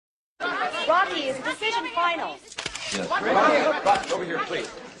Rocky, is the decision final? Yes. Rocky, over here, please.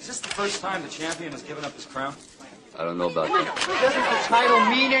 Is this the first time the champion has given up his crown? I don't know about that. Doesn't the title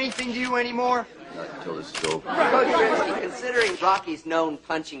mean anything to you anymore? Not until this is over. Coach Rinsley, considering Rocky's known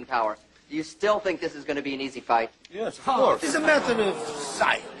punching power, do you still think this is going to be an easy fight? Yes, of course. It's a matter of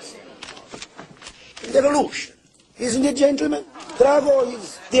science. Evolution. Isn't it, gentlemen? Drago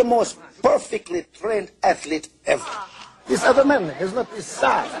is the most perfectly trained athlete ever. This other man has not the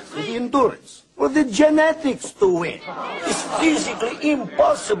size, the endurance, or the genetics to win. It's physically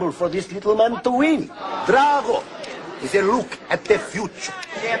impossible for this little man to win. Drago is a look at the future.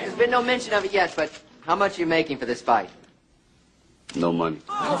 Champ, there's been no mention of it yet, but how much are you making for this fight? No money. It's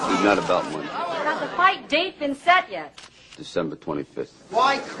not about money. Has the fight date been set yet? December 25th.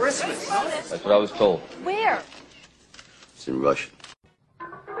 Why Christmas? That's what I was told. Where? It's in Russian.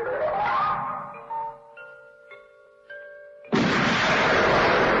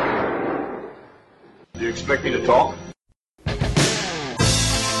 Do you expect me to talk?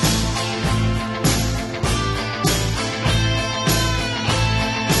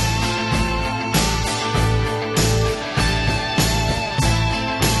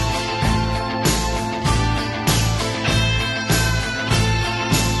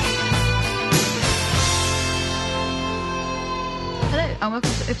 Hello and welcome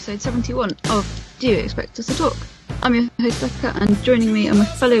to episode 71 of Do You Expect Us to Talk? I'm your host Becca, and joining me are my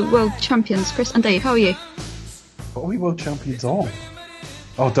fellow world champions Chris and Dave. How are you? What are we world champions on?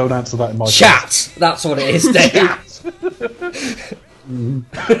 Oh, don't answer that in my Chat! face. That's what it is, Dave.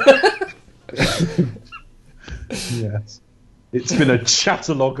 Yes. It's been a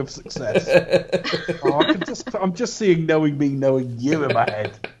chatalogue of success. I'm just seeing knowing me, knowing you in my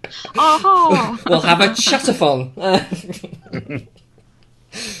head. Oh! We'll have a chatathon.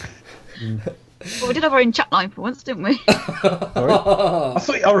 Well, we did have our own chat line for once, didn't we? Sorry? I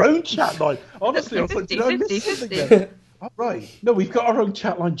thought our own chat line. Honestly, I was like, did I miss something again? Oh, right. No, we've got our own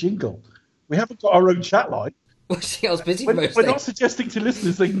chat line jingle. We haven't got our own chat line. Well, see, I was busy for most We're things. not suggesting to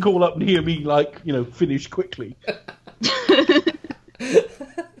listeners they can call up and hear me, finish quickly.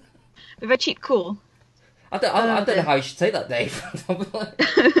 With a cheap call. I don't know how you should say that, Dave.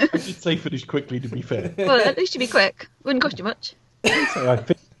 I should say finish quickly, to be fair. Well, at least you'd be quick. Wouldn't cost you much. So I finished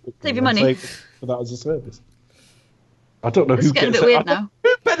quickly Save your and money. say for that as a service. I don't know It's who getting a gets bit weird I don't now. know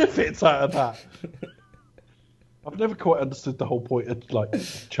who benefits out of that. I've never quite understood the whole point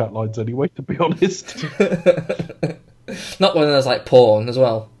of chat lines anyway, to be honest. Not one of those like porn as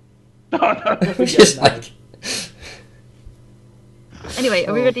well. No. Just like Anyway,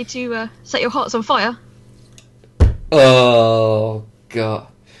 are we ready to set your hearts on fire? oh god,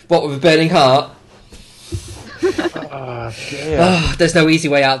 what with a burning heart? Ah, dear. Oh, there's no easy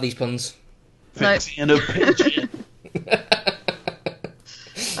way out of these puns. No. Fixing a pigeon.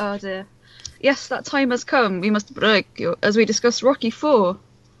 Oh dear. Yes, that time has come. We must break you as we discuss Rocky 4.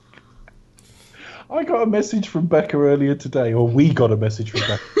 I got a message from Becca earlier today, or we got a message from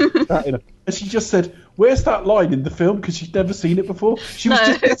Becca, and she just said, "Where's that line in the film?" Because she'd never seen it before. She was No.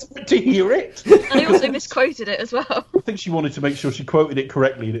 just desperate to hear it. And I also misquoted it as well. I think she wanted to make sure she quoted it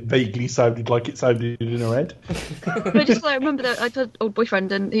correctly, and it vaguely sounded like it sounded in her head. But just like, I remember that I had an old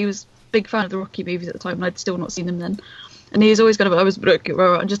boyfriend and he was a big fan of the Rocky movies at the time, and I'd still not seen them then. And he was always I was broke,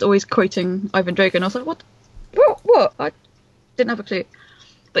 and just always quoting Ivan Drago, and I was like, what? I didn't have a clue.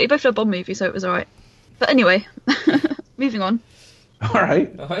 But he both did a Bond movie, so it was alright. But anyway, moving on. All right.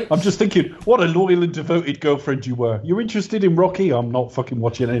 I'm just thinking, what a loyal and devoted girlfriend you were. You're interested in Rocky? I'm not fucking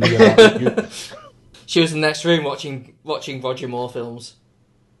watching any of that. with you. She was in the next room watching Roger Moore films.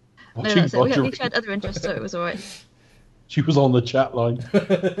 No, Watching that's it. Roger. We had other interests, so it was alright. She was on the chat line.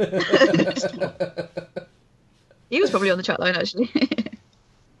 He was probably on the chat line, actually.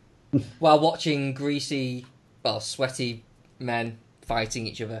 While watching sweaty men fighting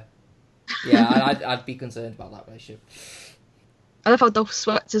each other. Yeah, I'd be concerned about that relationship. I love how Dolph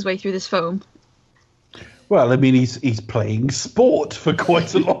sweats his way through this film. Well, I mean, he's playing sport for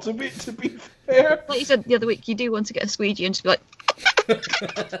quite a lot of it, to be fair. Like you said the other week, you do want to get a squeegee and just be like,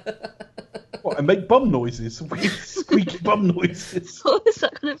 What, and make bum noises? Weird squeaky bum noises. what is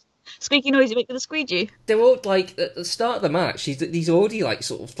that kind of squeaky noise you make with a squeegee? They're all like at the start of the match. These already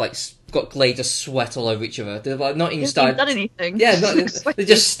got glades of sweat all over each other. They're like not even He hasn't started. done anything. Yeah, Sweaty. they're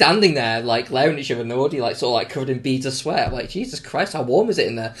just standing there like glaring at each other, and they're already covered in beads of sweat. I'm like, Jesus Christ, how warm is it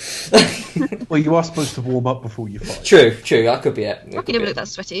in there? Well, you are supposed to warm up before you fight. True. That could be it. Rocky never looked that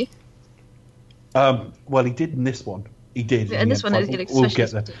sweaty. Well, he did in this one. He did. Yeah, and this one, We'll he looks get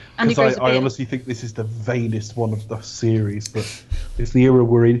especially there. and he grows Because a I beard. honestly think this is the vainest one of the series, but it's the era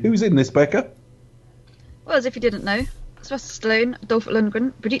we're in. Who's in this, Becca? Well, as if you didn't know. Sylvester Stallone, Dolph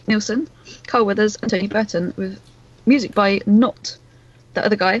Lundgren, Brigitte Nielsen, Carl Weathers, and Tony Burton, with music by not that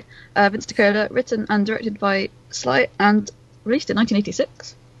other guy, Vince DiCola, written and directed by Sly, and released in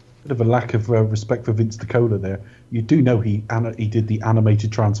 1986. Bit of a lack of respect for Vince DiCola there. You do know he did the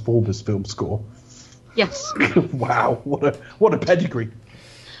animated Transformers film score. Yes. Wow, what a pedigree.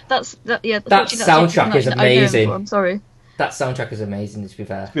 That soundtrack is amazing. I'm sorry. That soundtrack is amazing, to be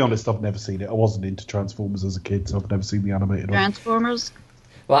fair. To be honest, I've never seen it. I wasn't into Transformers as a kid, so I've never seen the animated one. Transformers.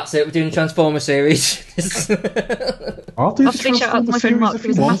 Well, that's it. We're doing the Transformers series. I'll do I'll the big shout out to my friend Mark, if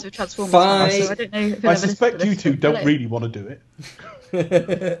who's you a want. massive Transformers Fine. fan, so I don't know if he'll I ever suspect listen you to two this. don't Hello. really want to do it.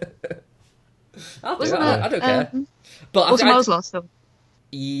 I'll do Wasn't it. that, I don't care. But Also, Miles' last film.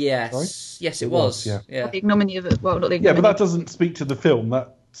 Yes. Sorry? Yes, it It was. was, yeah. The ignominy of it. Well, not the Yeah, ignominy. but that doesn't speak to the film.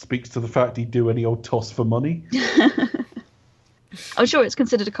 That speaks to the fact he'd do any old toss for money. I'm sure it's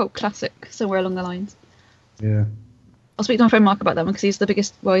considered a cult classic somewhere along the lines. Yeah. I'll speak to my friend Mark about that one because he's the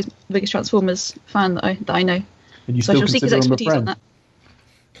biggest Transformers fan that I know. And you So I still shall seek his consider him a expertise on friend?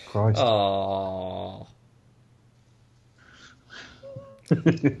 that. Oh.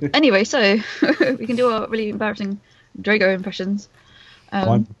 Anyway, so we can do our really embarrassing Drago impressions.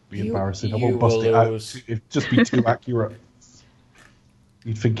 Mine would be embarrassing. I you won't bust will it out. lose. It'd just be too accurate.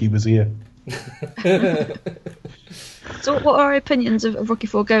 You'd think he was here. So, what are our opinions of Rocky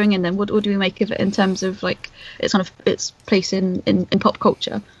IV going in then? What do we make of it in terms of like its place in pop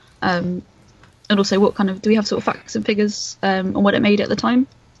culture, and also what kind of do we have sort of facts and figures on what it made at the time?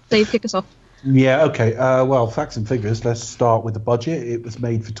 Dave, kick us off. Yeah, okay. Well, facts and figures. Let's start with the budget. It was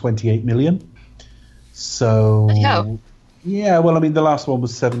made for 28 million. So, Bloody hell. yeah, well, I mean, the last one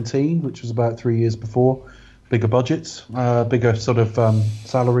was 17, which was about 3 years before. Bigger budgets, bigger sort of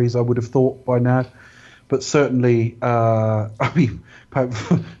salaries, I would have thought by now. But certainly, I mean,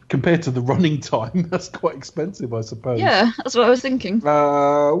 compared to the running time, that's quite expensive, I suppose. Yeah, that's what I was thinking.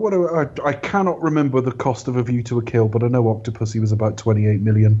 I cannot remember the cost of A View to a Kill, but I know Octopussy was about 28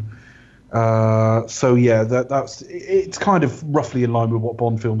 million. So yeah, it's kind of roughly in line with what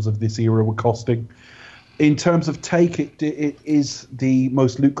Bond films of this era were costing. In terms of take, it is the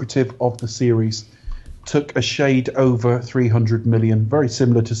most lucrative of the series. Took a shade over 300 million, very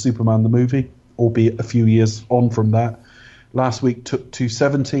similar to Superman the movie, albeit a few years on from that. Last week took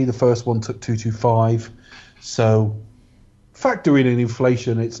 270, the first one took 225. So factor in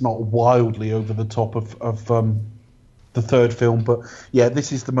inflation, it's not wildly over the top of the third film, but yeah,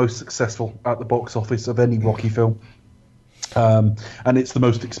 this is the most successful at the box office of any Rocky film, and it's the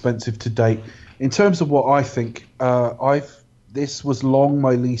most expensive to date. In terms of what I think, this was long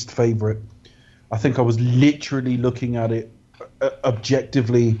my least favourite. I think I was literally looking at it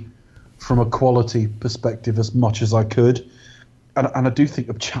objectively from a quality perspective as much as I could, and I do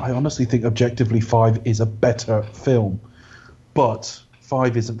think, I honestly think objectively 5 is a better film, but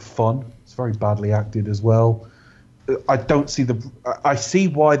 5 isn't fun. It's very badly acted as well. I don't see I see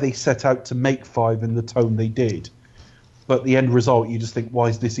why they set out to make 5 in the tone they did, but the end result, you just think, why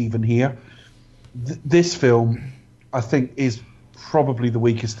is this even here? This film, I think, is probably the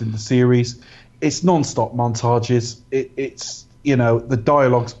weakest in the series. It's non-stop montages. It's the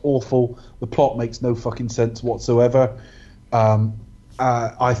dialogue's awful. The plot makes no fucking sense whatsoever.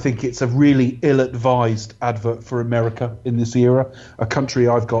 I think it's a really ill-advised advert for America in this era, a country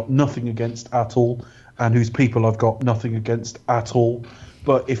I've got nothing against at all, and whose people I've got nothing against at all.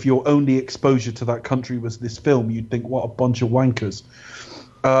 But if your only exposure to that country was this film, you'd think, what a bunch of wankers.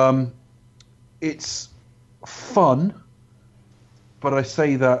 It's fun, but I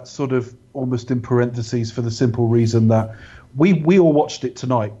say that sort of almost in parentheses for the simple reason that we all watched it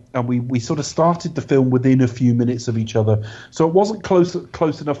tonight, and we sort of started the film within a few minutes of each other. So it wasn't close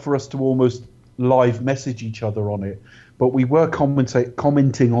enough for us to almost live message each other on it, but we were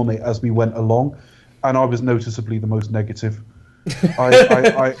commenting on it as we went along, and I was noticeably the most negative.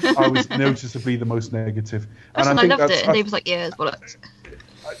 I was noticeably the most negative. I think loved it, and Dave was like, yeah, it's bollocks.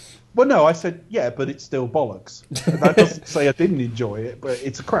 Well, no, I said, yeah, but it's still bollocks. That doesn't say I didn't enjoy it, but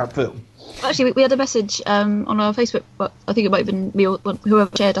it's a crap film. Actually, we had a message on our Facebook, but I think it might have been me or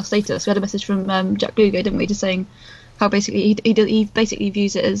whoever shared our status. We had a message from Jack Lugo, didn't we, just saying how basically he basically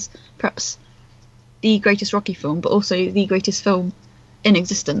views it as perhaps the greatest Rocky film, but also the greatest film in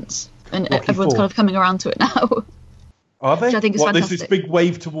existence, and Rocky everyone's IV. kind of coming around to it now. Are they? Which I think is There's fantastic. this big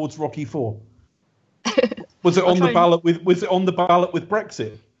wave towards Rocky IV. Was it on the ballot with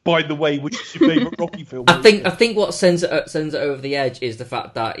Brexit? By the way, which is your favourite Rocky film? I think what sends it over the edge is the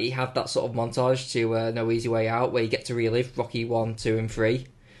fact that he had that sort of montage to No Easy Way Out, where you get to relive Rocky 1, 2, and 3,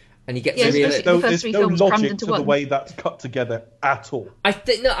 and you get Yeah, to especially- really. the first there's three no films crammed logic into to the one. way that's cut together at all. I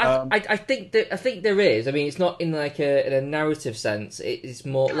think I think there is. I mean, it's not in like in a narrative sense. It's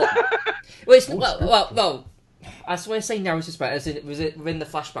more like well, it's well. As when I say narrative sense, as in, was it within the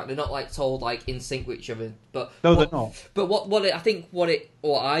flashback? They're not like told like in sync with each other. But No, what, they're not. But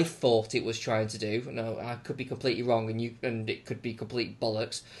what I thought it was trying to do. No, I could be completely wrong, and it could be complete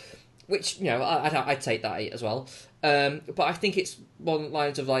bollocks. Which I'd take that as well. But I think it's one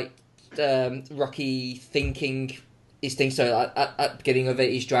lines of like Rocky thinking his thing. So at the beginning of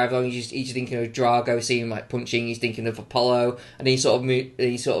it, he's driving along. He's thinking of Drago, seeing him like punching. He's thinking of Apollo, and he sort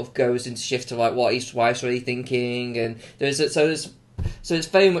of goes into shift of like what his wife's really thinking. And so it's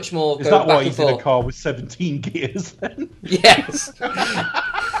very much more. Is going that why back he's and in a forth. car with 17 gears then? Yes.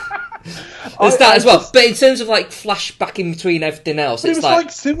 There's that as well. But in terms of like flashback in between everything else, But it it's was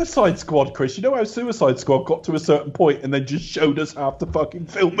like Suicide Squad, Chris. You know how Suicide Squad got to a certain point and then just showed us half the fucking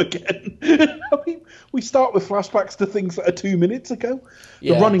film again? I mean, we start with flashbacks to things that are 2 minutes ago.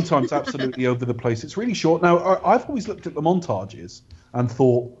 Yeah. The running time's absolutely over the place. It's really short. Now, I've always looked at the montages and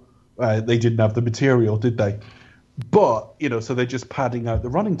thought they didn't have the material, did they? But, so they're just padding out the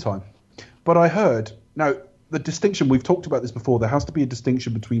running time. But I heard... Now, the distinction, we've talked about this before, there has to be a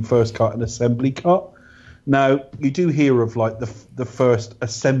distinction between first cut and assembly cut. Now, you do hear of like the first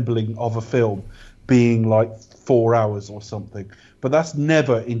assembling of a film being like 4 hours or something, but that's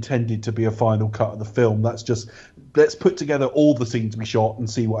never intended to be a final cut of the film. That's just, let's put together all the scenes we shot and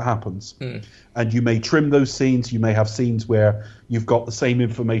see what happens. And you may trim those scenes. You may have scenes where you've got the same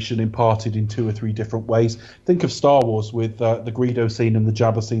information imparted in 2 or 3 different ways. Think of Star Wars with the Greedo scene and the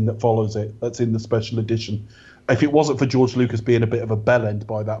Jabba scene that follows it. That's in the special edition. If it wasn't for George Lucas being a bit of a bellend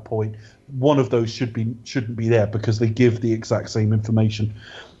by that point, one of those shouldn't be there because they give the exact same information.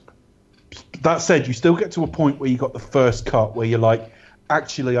 That said, you still get to a point where you got the first cut where you're like,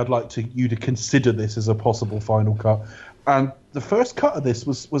 actually, I'd like you to consider this as a possible final cut. And the first cut of this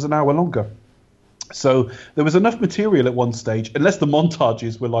was an hour longer. So there was enough material at one stage, unless the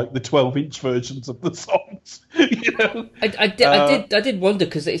montages were like the 12-inch versions of the songs. I did wonder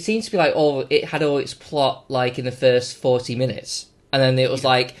because it seems to be like it had all its plot like in the first 40 minutes, and then it was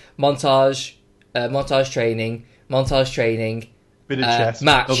like montage training, bit of chess,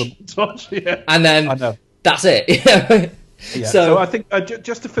 match, another montage, yeah. and then I know. That's it. Yeah. So I think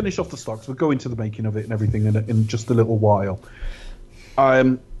just to finish off the stocks, we'll go into the making of it and everything in just a little while.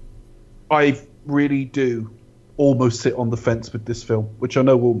 I really do almost sit on the fence with this film, which I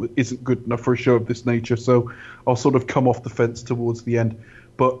know isn't good enough for a show of this nature, so I'll sort of come off the fence towards the end.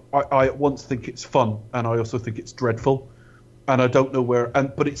 But I at once think it's fun, and I also think it's dreadful, and I don't know where.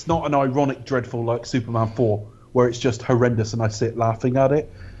 But it's not an ironic dreadful like Superman 4, where it's just horrendous and I sit laughing at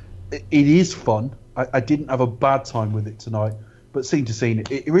it. It is fun. I didn't have a bad time with it tonight, but scene to scene,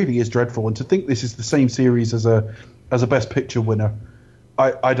 it really is dreadful. And to think this is the same series as a Best Picture winner,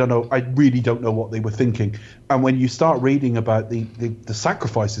 I don't know. I really don't know what they were thinking. And when you start reading about the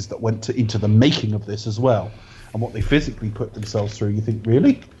sacrifices that went into the making of this as well, and what they physically put themselves through, you think,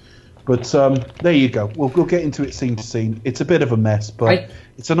 really? But there you go. We'll get into it scene to scene. It's a bit of a mess, but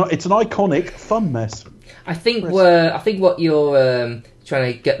it's an iconic, fun mess. I think what you're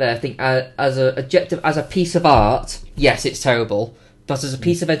trying to get there. I think as a objective, as a piece of art, yes, it's terrible. But as a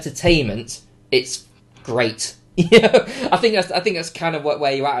piece of entertainment, it's great. I think that's kind of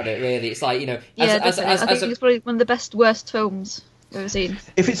where you're at it. Really, it's like I think it's probably one of the best worst films I've ever seen.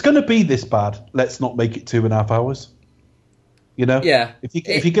 If it's going to be this bad, let's not make it 2.5 hours. Yeah.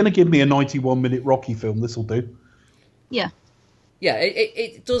 If you're going to give me a 91-minute Rocky film, this will do. Yeah. Yeah,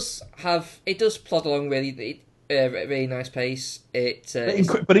 it does plod along really really nice pace.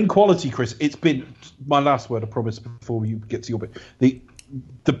 But in quality, Chris, it's been my last word. I promise before you get to your bit.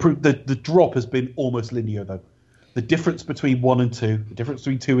 The drop has been almost linear though. The difference between 1 and 2, the difference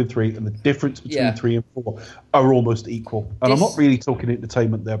between 2 and 3, and the difference between 3 and 4 are almost equal. And I'm not really talking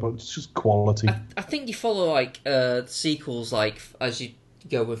entertainment there, but it's just quality. I think you follow like sequels like as you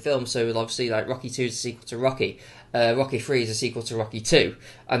go with films. So obviously like Rocky 2 is a sequel to Rocky. Rocky 3 is a sequel to Rocky 2,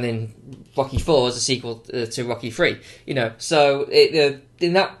 and then Rocky 4 is a sequel to Rocky 3. So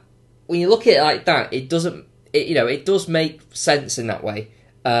in that when you look at it like that, it doesn't. It does make sense in that way.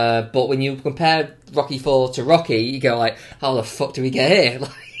 But when you compare Rocky 4 to Rocky, you go like, how the fuck do we get here?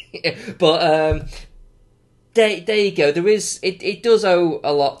 But there you go. There is it does owe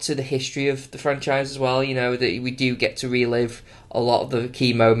a lot to the history of the franchise as well. That we do get to relive a lot of the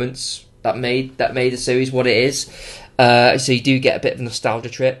key moments that made the series what it is. So you do get a bit of a nostalgia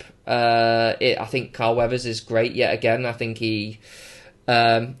trip. I think Carl Weathers is great yet again. I think he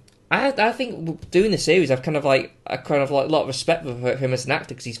I think doing the series, I've kind of like a lot of respect for him as an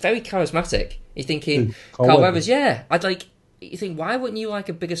actor because he's very charismatic. You're thinking Carl Weathers, yeah. I'd like. You think, why wouldn't you like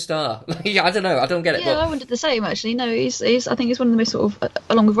a bigger star? Like, I don't know. I don't get it. Yeah, but... I wondered the same actually. No, he's I think he's one of the most sort of,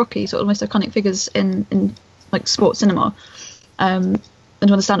 along with Rocky, sort of most iconic figures in like sports cinema. And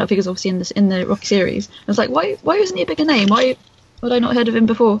one of the stand-up figures, obviously in the Rocky series. I was like, why isn't he a bigger name? Why had I not heard of him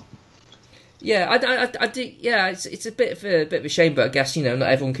before? Yeah, I do. Yeah, it's a bit of a shame, but I guess not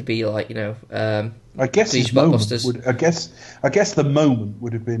everyone could be like I guess his moment would. I guess the moment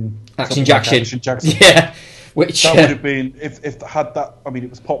would have been Action Jackson. Like Action Jackson. Yeah, which that would have been if had that. I mean, it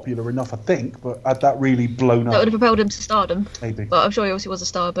was popular enough, I think, but had that really blown up, that would have propelled him to stardom. Maybe. Well, I'm sure he obviously was a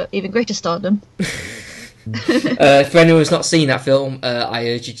star, but even greater stardom. For anyone who's not seen that film, I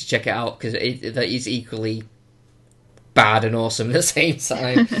urge you to check it out because that is equally bad and awesome at the same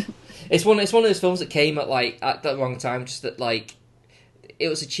time. It's one of those films that came at the wrong time. Just that it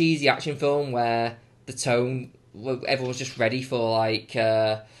was a cheesy action film where the tone, everyone was just ready for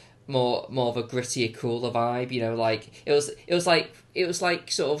more of a grittier, cooler vibe. It was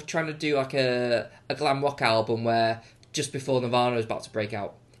like sort of trying to do like a glam rock album where just before Nirvana was about to break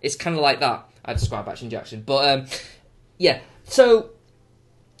out. It's kind of like that. I describe Action Jackson, but yeah. So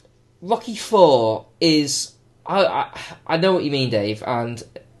Rocky IV is I know what you mean, Dave, and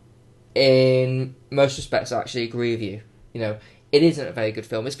in most respects, I actually agree with you. It isn't a very good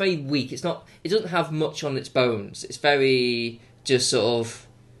film. It's very weak. It doesn't have much on its bones. It's very just sort of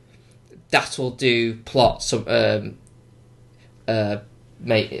that'll do plot.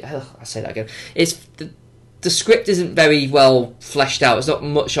 Mate, I say that again. It's the script isn't very well fleshed out. There's not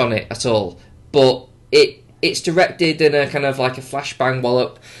much on it at all. But it's directed in a kind of like a flashbang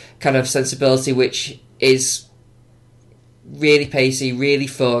wallop kind of sensibility, which is really pacey, really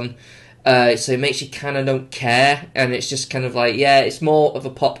fun. So it makes you kind of don't care, and it's just kind of like, yeah, it's more of a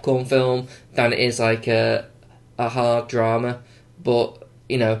popcorn film than it is like a hard drama. But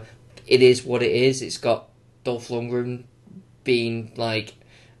it is what it is. It's got Dolph Lundgren being like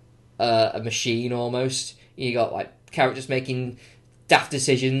a machine almost. You got like characters making daft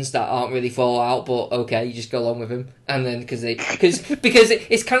decisions that aren't really Fallout, but okay, you just go along with him, and then because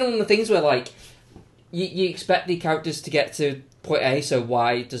it's kind of one of the things where like you expect the characters to get to point A, so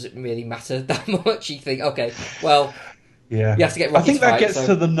why does it really matter that much? You think, okay, well, yeah, you have to get Rocky I think that fight, gets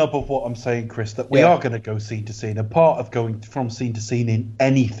to the nub of what I'm saying, Chris, that we are going to go scene to scene, and part of going from scene to scene in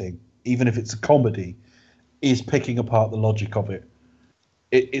anything, even if it's a comedy, is picking apart the logic of it.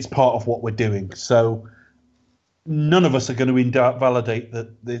 It's part of what we're doing. So none of us are going to invalidate that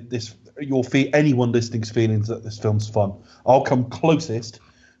anyone listening's feelings that this film's fun. I'll come closest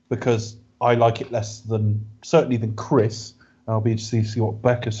because I like it less than Chris. I'll be interested to see what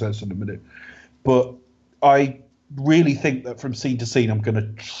Becca says in a minute. But I really think that from scene to scene, I'm going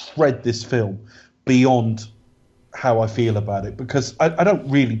to shred this film beyond how I feel about it, because I don't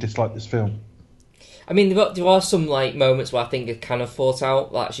really dislike this film. I mean, there are some like moments where I think are kind of thought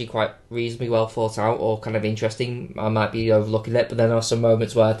out, actually quite reasonably well thought out, or kind of interesting. I might be overlooking it, but then there are some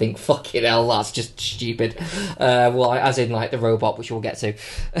moments where I think, fucking hell, that's just stupid. As in like the robot, which we'll get to.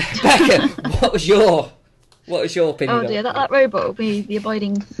 Becca, what was your opinion? Oh dear, that robot will be the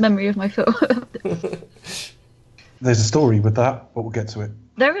abiding memory of my film. There's a story with that, but we'll get to it.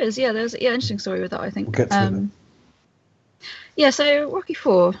 There is, yeah. There's an interesting story with that, I think. We'll get to it. Yeah, so Rocky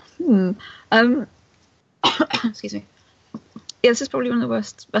IV. Excuse me. Yeah, this is probably one of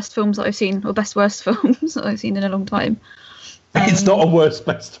the best films that I've seen, or worst films that I've seen in a long time. It's not a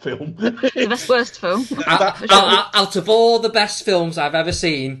best film. The worst film. Out of all the best films I've ever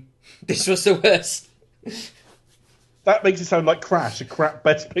seen, this was the worst. That makes it sound like Crash, a crap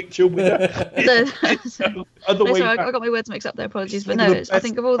best picture winner. Sorry, I got my words mixed up there. Apologies, but no, I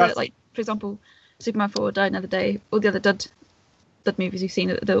think of all the, like, for example, Superman 4, Die Another Day, all the other dud movies we've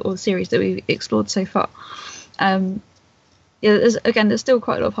seen, or the series that we've explored so far. There's still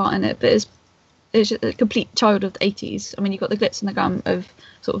quite a lot of heart in it, but it's a complete child of the 80s. I mean, you've got the glitz and the glam of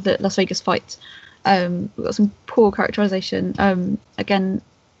sort of the Las Vegas fight. We've got some poor characterization. Again,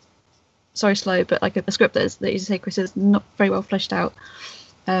 sorry, slow, but like a script that you say, Chris, is not very well fleshed out.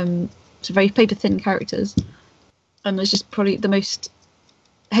 It's very paper thin characters, and there's just probably the most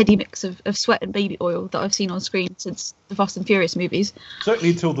heady mix of sweat and baby oil that I've seen on screen since the Fast and Furious movies. Certainly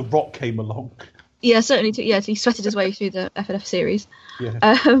until The Rock came along. Yeah, certainly. He sweated his way through the FNF series. Yeah.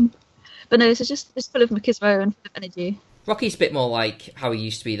 But no, it's full of machismo and full of energy. Rocky's a bit more like how he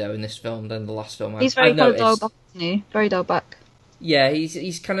used to be though in this film than the last film. He's very kind of dialed back, isn't he? Very dialed back. Yeah,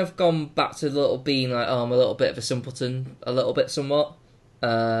 he's kind of gone back to being like, I'm a little bit of a simpleton, a little bit somewhat.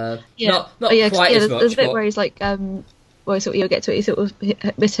 Not quite as much. There's a bit where he's like, well, sort of, you'll get to it. He sort of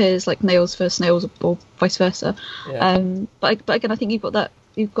mishears like nails for snails or vice versa. Yeah. But again, I think you've got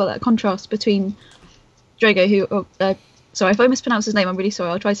that contrast between Drago, who sorry if I mispronounce his name, I'm really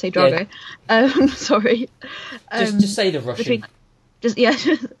sorry. I'll try to say Drago. Yeah. Sorry. Just say the Russian.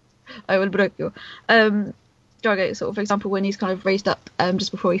 I will break you. Drago, sort of, for example, when he's kind of raised up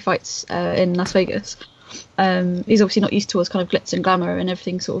just before he fights in Las Vegas, he's obviously not used to all this kind of glitz and glamour and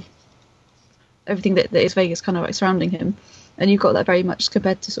everything that is Vegas kind of like surrounding him, and you've got that very much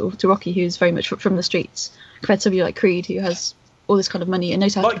compared to Rocky, who's very much from the streets, compared to somebody like Creed, who has all this kind of money and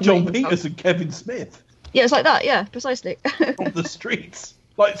knows how Like to John promote himself. Peters and Kevin Smith Yeah, it's like that. Yeah, precisely. from the streets,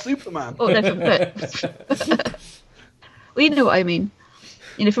 like Superman. Oh, no, well, you know what I mean.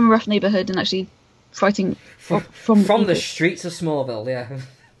 You know, from a rough neighbourhood and actually fighting from the streets of Smallville.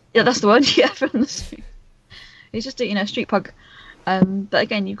 Yeah, that's the one. Yeah, from the street. He's just a street pug. But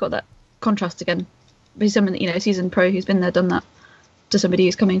again, you've got that contrast again. He's someone that, a seasoned pro who's been there, done that, to somebody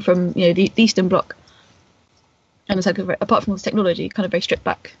who's coming from the Eastern Bloc, and it's like apart from all this technology, kind of very stripped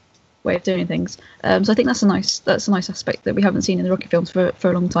back way of doing things. So I think that's a nice aspect that we haven't seen in the Rocky films for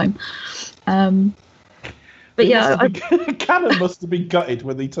a long time. But yeah, Cannon must have been gutted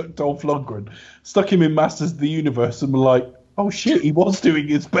when they took Dolph Lundgren, stuck him in Masters of the Universe, and were like, "Oh shit, he was doing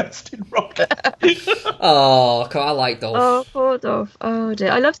his best in Rocky." Oh, I like Dolph. Oh, poor Dolph. Oh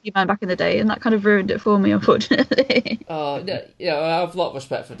dear, I loved He-Man back in the day, and that kind of ruined it for me, unfortunately. Oh, yeah, I have a lot of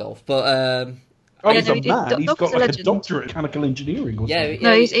respect for Dolph, but he's a man. He's Dolph's got a like a legend. doctorate in mechanical engineering or something.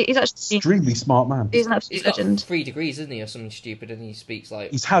 No, he's actually Extremely smart man. He's an he's absolute got legend. 3 degrees, isn't he, or something stupid, and he speaks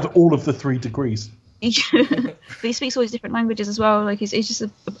like. He's had all of the 3 degrees. But he speaks all these different languages as well. Like he's just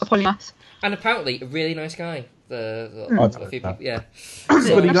a polymath. And apparently, a really nice guy. I've heard people, that. yeah. But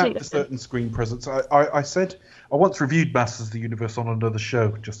he Absolutely. lacked a certain screen presence. I said I once reviewed Masters of the Universe on another show,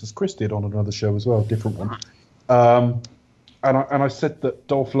 just as Chris did on another show as well, a different one. And I said that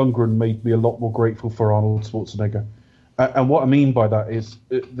Dolph Lundgren made me a lot more grateful for Arnold Schwarzenegger. And what I mean by that is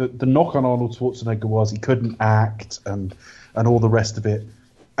the knock on Arnold Schwarzenegger was he couldn't act and all the rest of it.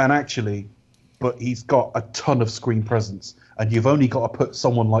 And actually, but he's got a ton of screen presence, and you've only got to put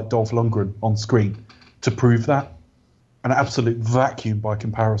someone like Dolph Lundgren on screen to prove that. An absolute vacuum by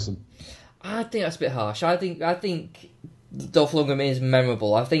comparison. I think that's a bit harsh. I think Dolph Lundgren is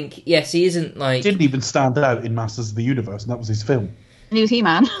memorable. I think, yes, he isn't like. Didn't even stand out in Masters of the Universe, and that was his film. And he was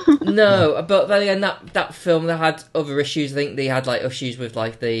He-Man. No, but then again, that film, they had other issues. I think they had like issues with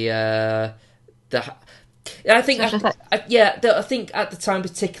like the. I think, I think at the time,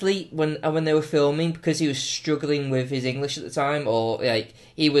 particularly when they were filming, because he was struggling with his English at the time, or like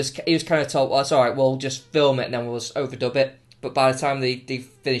he was kind of told, "Well, it's all right, we'll just film it and then we'll just overdub it." But by the time they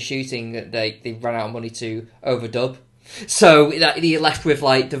finished shooting, they ran out of money to overdub, so that he left with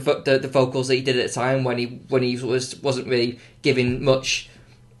like the vocals that he did at the time when he wasn't really giving much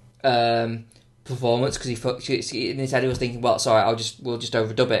performance, because in his head he was thinking, "Well, it's all right, we'll just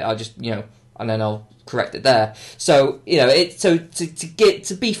overdub it. I'll just and then I'll correct it there." So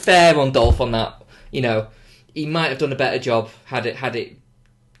to be fair on Dolph on that, he might have done a better job had it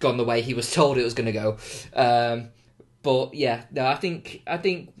gone the way he was told it was going to go. But yeah, no, I think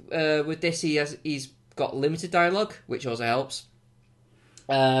with this he's got limited dialogue, which also helps.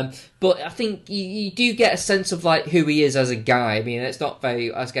 But I think you do get a sense of like who he is as a guy. I mean, it's not very,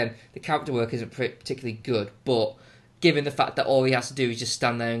 again, the character work isn't particularly good, but given the fact that all he has to do is just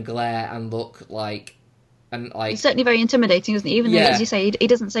stand there and glare and look like. He's certainly very intimidating, isn't he? Even though, as you say, he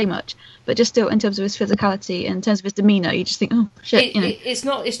doesn't say much, but just still, in terms of his physicality, in terms of his demeanour, you just think, oh shit. It's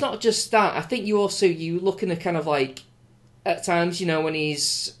not just that. I think you look in a kind of like at times, when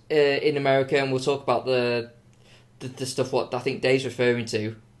he's in America, and we'll talk about the stuff what I think Dave's referring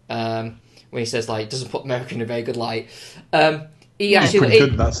to when he says like doesn't put America in a very good light. He actually pretty good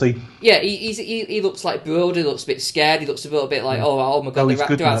in that scene. Yeah, he looks like bewildered. He looks a bit scared. He looks a little bit like, oh my god,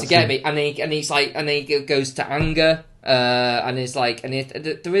 they're out to get me. And he goes to anger. And it's like,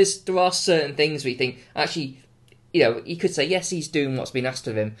 there are certain things where you think actually, he could say yes, he's doing what's been asked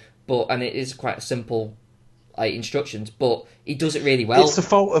of him, and it is quite a simple instructions, but he does it really well. It's the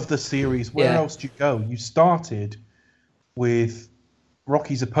fault of the series. Where else do you go? You started with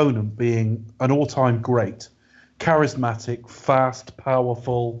Rocky's opponent being an all-time great. Charismatic, fast,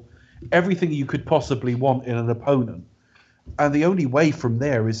 powerful, everything you could possibly want in an opponent. And the only way from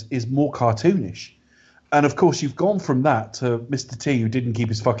there is more cartoonish. And of course, you've gone from that to Mr. T, who didn't keep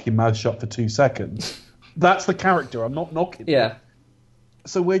his fucking mouth shut for 2 seconds. That's the character. I'm not knocking. Yeah.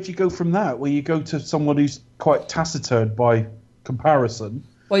 So where'd you go from that? Where you go to someone who's quite taciturn by comparison.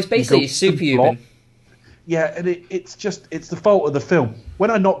 Well, he's basically superhuman. Yeah, and it's the fault of the film.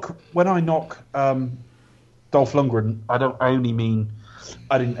 When I knock Dolph Lundgren, I only mean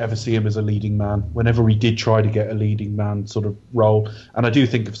I didn't ever see him as a leading man. Whenever he did try to get a leading man sort of role, and I do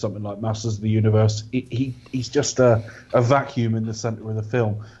think of something like Masters of the Universe, he's just a vacuum in the centre of the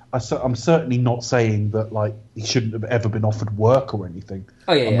film. I'm certainly not saying that like he shouldn't have ever been offered work or anything.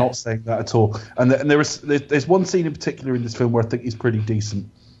 Oh yeah, I'm not saying that at all. And there's one scene in particular in this film where I think he's pretty decent.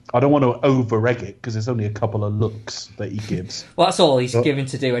 I don't want to over-egg it because there's only a couple of looks that he gives. Well, that's all he's given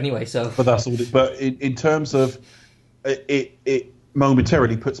to do anyway. So, but that's all. But in terms of it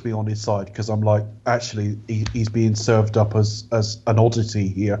momentarily puts me on his side because I'm like, actually, he's being served up as an oddity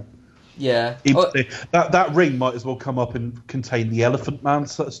here. Yeah. That ring might as well come up and contain the Elephant Man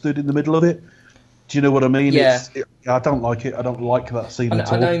that stood in the middle of it. Do you know what I mean? Yeah. I don't like it. I don't like that scene at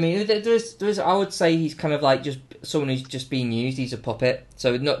all. I know what I mean. There's, I would say he's kind of like just someone who's just being used. He's a puppet.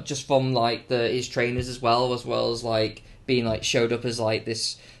 So not just from like his trainers as well as like being like showed up as like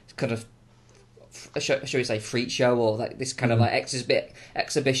this kind of, shall we say, freak show or like this kind of like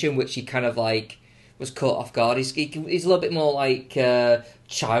exhibition, which he kind of like was caught off guard. He's a little bit more like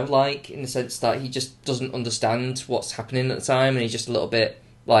childlike in the sense that he just doesn't understand what's happening at the time, and he's just a little bit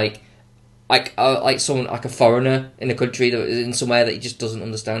like someone like a foreigner in a country that is in somewhere that he just doesn't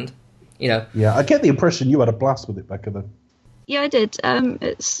understand. You know. Yeah, I get the impression you had a blast with it, Becca. Though. Yeah, I did.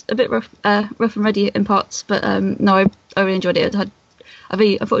 It's a bit rough and ready in parts, but no, I really enjoyed it.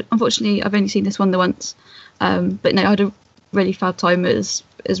 Unfortunately, I've only seen this one the once, but no, I had a really fab time. It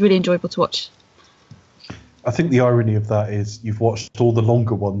was really enjoyable to watch. I think the irony of that is you've watched all the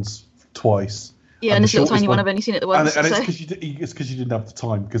longer ones twice. Yeah, and this little tiny one, I've only seen it the once. And so. it's because you didn't have the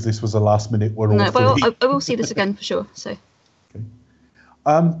time, because this was a last minute. No, but I will see this again for sure. So.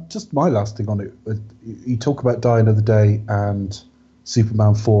 Okay. Just my last thing on it. You talk about Die Another Day and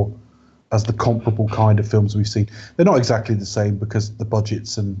Superman 4 as the comparable kind of films we've seen. They're not exactly the same because the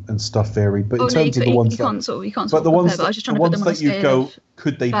budgets and stuff vary. But in terms of the ones you can't sort of but compare, the ones but I was just trying to put them on a scale of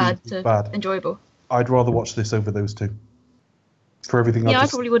could they bad be to bad? enjoyable. I'd rather watch this over those two. For everything I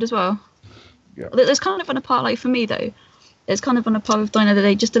probably would as well. Yeah. There's kind of on a par, like for me though, it's kind of on a par with Die Another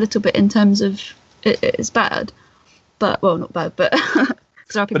Day just a little bit in terms of it's bad, but well not bad, but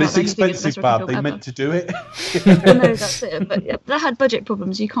but it's expensive bad. They meant to do it. I know that's it, but yeah, that had budget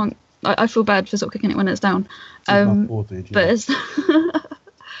problems. You can't. I feel bad for sort of kicking it when it's down. But it's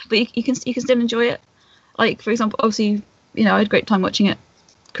but you can still enjoy it. Like for example, obviously I had a great time watching it.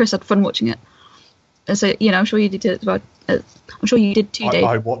 Chris had fun watching it. So I'm sure you did it as well. I'm sure you did too, Dave.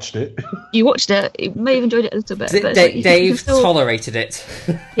 I watched it. You watched it. You may have enjoyed it a little bit. But Dave tolerated it.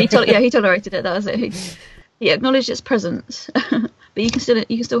 He tolerated it. That was it. He acknowledged its presence. But you can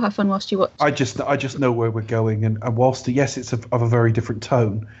still have fun whilst you watch. I just know where we're going, and whilst yes, it's of a very different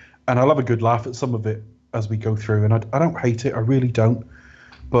tone, and I'll have a good laugh at some of it as we go through, and I don't hate it. I really don't.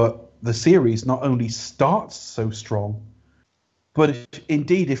 But the series not only starts so strong, but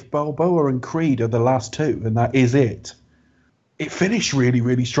if Balboa and Creed are the last two, and that is it finished really,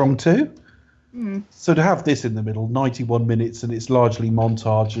 really strong too. Mm. So to have this in the middle, 91 minutes, and it's largely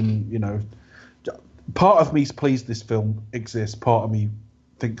montage, and part of me's pleased this film exists. Part of me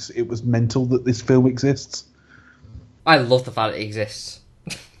thinks it was mental that this film exists. I love the fact it exists.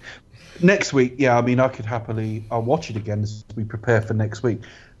 Next week, I'll watch it again as we prepare for next week.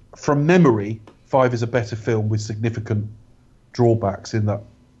 From memory, 5 is a better film with significant drawbacks in that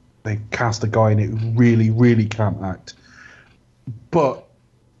they cast a guy in it who really, really can't act. But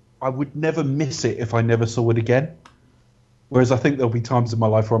I would never miss it if I never saw it again. Whereas I think there'll be times in my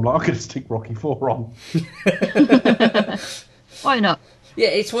life where I'm like, I'm going to stick Rocky 4 on. Why not? Yeah,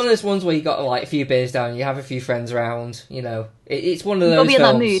 it's one of those ones where you got like a few beers down, you have a few friends around, It's one of those. You'll be in that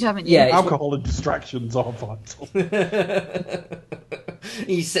films. mood, haven't you? Yeah, alcohol and distractions are vital.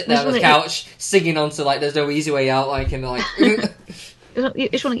 You sit there on the couch singing onto like "There's No Easy Way Out," like and like. You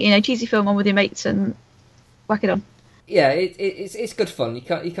just want to cheesy film on with your mates and whack it on. Yeah, it's good fun. You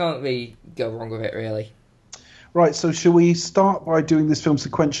can't really go wrong with it, really. Right, so shall we start by doing this film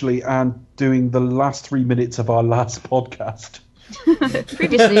sequentially and doing the last 3 minutes of our last podcast?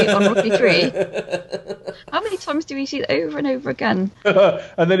 Previously on Rocky 3. How many times do we see it over and over again?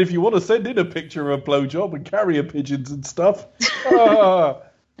 And then if you want to send in a picture of a blowjob and carrier pigeons and stuff.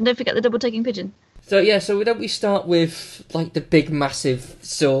 And don't forget the double taking pigeon. So don't we start with like the big massive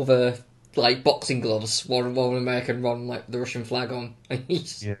silver like boxing gloves, one American, one like the Russian flag on.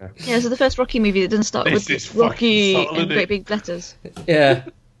 Yeah, so the first Rocky movie that doesn't start with Rocky in great big letters. Yeah.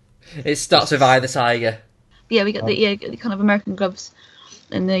 It starts with Eye of the Tiger. Yeah, we got the kind of American gloves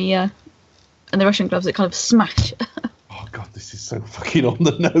and the Russian gloves that kind of smash. Oh god, this is so fucking on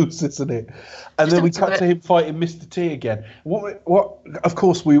the nose, isn't it? And then we cut to him fighting Mr. T again. What? Of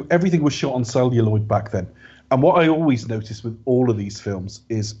course, everything was shot on celluloid back then, And what I always notice with all of these films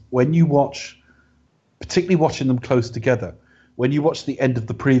is when you watch, particularly watching them close together, when you watch the end of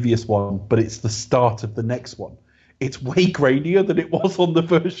the previous one, but it's the start of the next one, it's way grainier than it was on the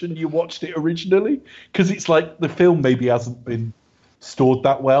version you watched it originally. Because it's like the film maybe hasn't been stored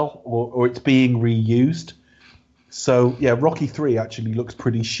that well, or it's being reused. So yeah, Rocky 3 actually looks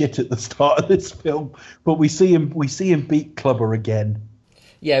pretty shit at the start of this film, but we see him beat Clubber again.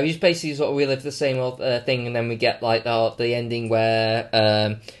 Yeah, we just basically sort of relive the same old thing, and then we get like the ending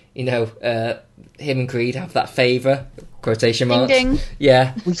where him and Creed have that favour, quotation marks. Ding, ding.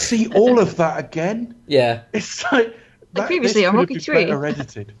 Yeah, We see all of that again. yeah. It's like previously this on could have Rocky been 3. better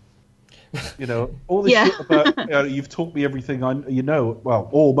edited. All this Yeah. shit about you've taught me everything well,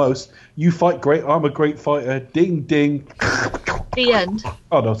 almost. You fight great, I'm a great fighter. Ding ding. The end.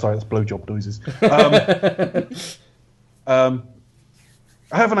 Oh no, sorry, that's blowjob noises.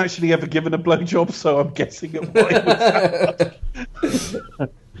 I haven't actually ever given a blowjob, so I'm guessing it was.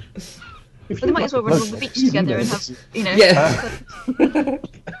 Well, they might as well run on the beach together and have, Yeah.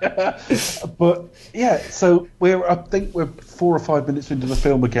 But yeah, so I think we're 4 or 5 minutes into the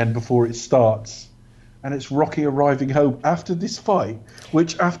film again before it starts, and it's Rocky arriving home after this fight,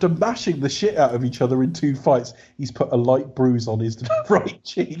 which after mashing the shit out of each other in 2 fights, he's put a light bruise on his right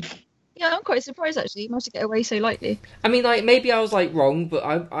cheek. Yeah, I'm quite surprised actually. He managed to get away so lightly. I mean, like, maybe I was like wrong, but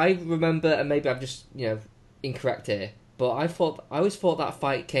I remember, and maybe I'm just incorrect here. But I always thought that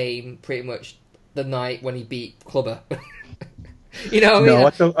fight came pretty much the night when he beat Clubber. You know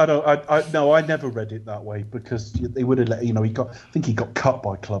what I mean? No, I never read it that way, because they would have let I think he got cut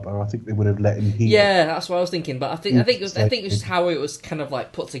by Clubber. I think they would have let him heal. Yeah, that's what I was thinking. But I think it was just how it was kind of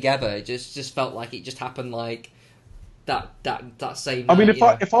like put together. It just felt like it just happened like that same night. I mean,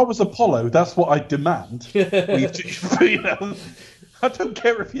 if I was Apollo, that's what I'd demand. I don't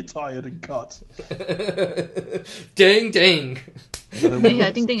care if you're tired and cut. Ding ding.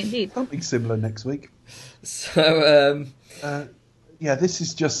 Yeah, ding ding indeed. Something similar next week. So this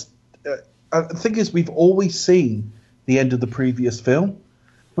is just. The thing is, we've always seen the end of the previous film,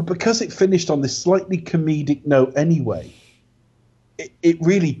 but because it finished on this slightly comedic note anyway, it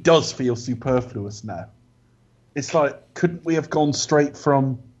really does feel superfluous now. It's like, couldn't we have gone straight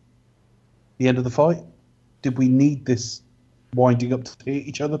from the end of the fight? Did we need this winding up to hit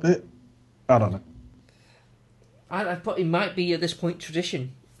each other bit? I don't know. I thought it might be at this point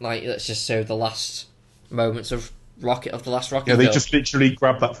tradition. Like, let's just show the last moments of the last Rocky. Yeah, they film. just literally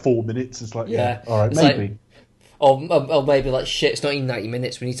grab that 4 minutes. It's like, Yeah. all right, It's maybe. Or maybe like, shit, it's not even 90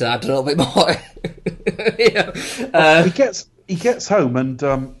 minutes. We need to add a little bit more. He gets home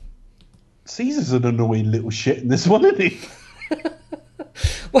and Caesar's an annoying little shit in this one, isn't he?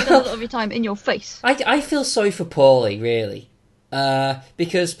 A lot of your time in your face. I feel sorry for Paulie, really,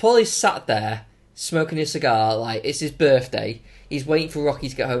 because Paulie's sat there smoking his cigar, like it's his birthday. He's waiting for Rocky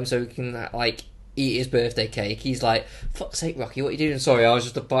to get home so he can like eat his birthday cake. He's like, "Fuck's sake, Rocky, what are you doing?" Sorry, I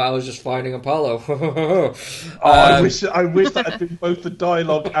was just finding Apollo. I wish that had been both the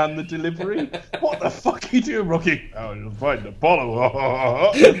dialogue and the delivery. What the fuck are you doing, Rocky? Oh, you're fighting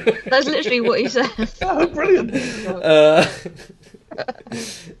Apollo. That's literally what he said. Oh, brilliant.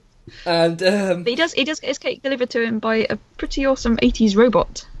 But he does get his cake delivered to him by a pretty awesome 80s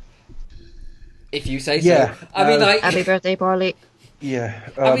robot. If you say so. Yeah, I mean, like, Happy birthday, Barley. Yeah.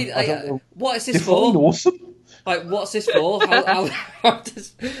 I mean, I don't know. what is this Define for? awesome. Like, what's this for? How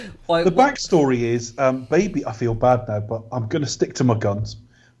does, like, The backstory is, Baby, I feel bad now, but I'm going to stick to my guns.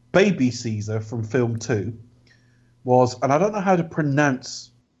 Baby Caesar from film 2 was, and I don't know how to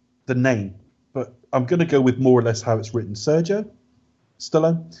pronounce the name, but I'm going to go with more or less how it's written. Sergio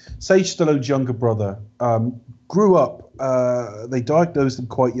Stallone? Sage Stallone's younger brother grew up, they diagnosed him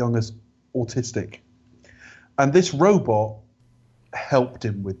quite young as autistic. And this robot helped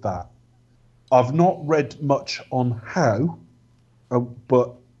him with that. I've not read much on how,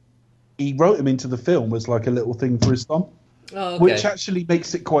 but he wrote him into the film as like a little thing for his thumb, oh, okay. which actually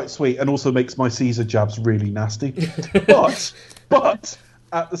makes it quite sweet and also makes my Caesar jabs really nasty. but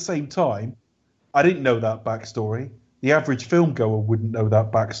at the same time, I didn't know that backstory. The average film goer wouldn't know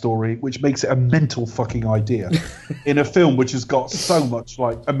that backstory, which makes it a mental fucking idea in a film which has got so much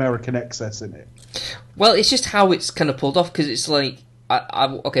like American excess in it. Well, it's just how it's kind of pulled off, because it's like,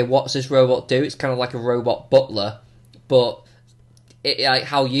 okay, what's this robot do? It's kind of like a robot butler, but like,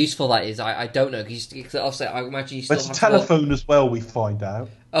 how useful that is, I don't know. Because obviously, I imagine you still It's have a telephone as well, we find out.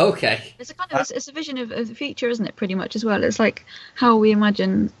 Okay. It's a kind of it's a vision of the future, isn't it? Pretty much as well. It's like how we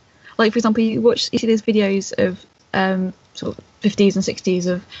imagine, like for example, you see these videos of sort of 50s and 60s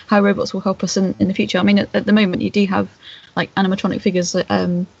of how robots will help us in the future. I mean, at the moment you do have like animatronic figures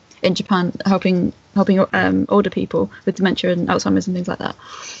in Japan, helping older people with dementia and Alzheimer's and things like that.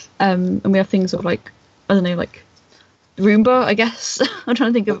 And we have things of like, I don't know, like Roomba, I guess. I'm trying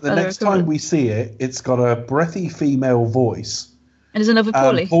to think of the next time we see it, it's got a breathy female voice. And there's another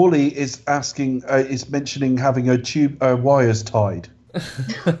Paulie. Paulie is is mentioning having her wires tied.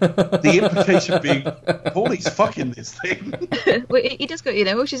 The implication being, Paulie's fucking this thing. Well, he does go,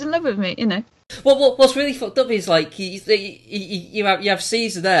 well, she's in love with me, Well, what's really fucked up is like you have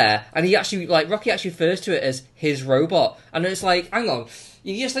Caesar there, and he actually Rocky actually refers to it as his robot, and it's like, hang on,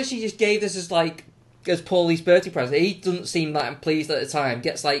 you just literally just gave this as Paulie's birthday present. He doesn't seem that pleased at the time.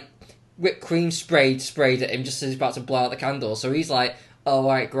 Gets like whipped cream sprayed at him just as he's about to blow out the candle. So he's like, "Oh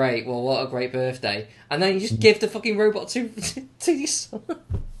right, great. Well, what a great birthday!" And then you just give the fucking robot to your son.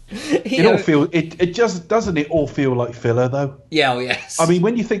 It just doesn't it all feel like filler though? Yeah, yes. I mean,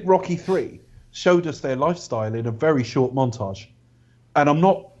 when you think Rocky 3 showed us their lifestyle in a very short montage, and I'm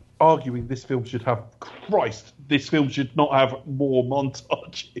not arguing this film should have. Christ, this film should not have more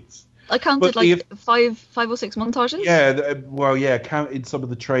montages. I counted five or six montages. Yeah, counting some of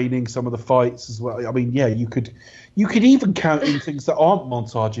the training, some of the fights as well. I mean, yeah, you could even count in things that aren't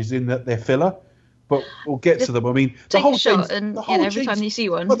montages in that they're filler, but we'll get to them. I mean, every time you see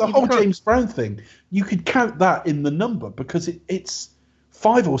one, the whole James Brown thing, you could count that in the number because it's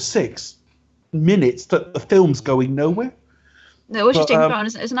 5 or 6 minutes that the film's going nowhere. No, it's just James Brown,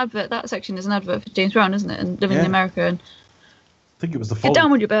 isn't it? It's an advert. That section is an advert for James Brown, isn't it? And living in America and. I think it was the Get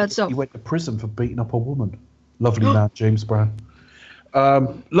down with your bad self. He went to prison for beating up a woman. Lovely man, James Brown.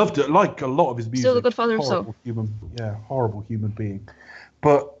 Loved it, like a lot of his music. Still the good father of soul. Horrible human being.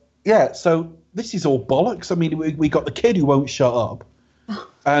 But yeah, so this is all bollocks. I mean, we got the kid who won't shut up,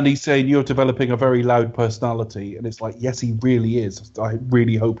 and he's saying you're developing a very loud personality, and it's like, yes, he really is. I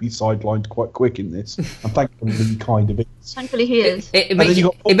really hope he's sidelined quite quick in this, and thankfully he kind of is. Thankfully he is. It makes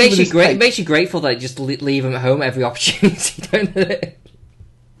you grateful that you just leave him at home every opportunity, don't it?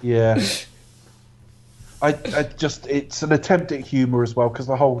 Yeah. I just, it's an attempt at humour as well, because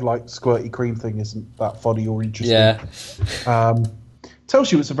the whole squirty cream thing isn't that funny or interesting. Yeah.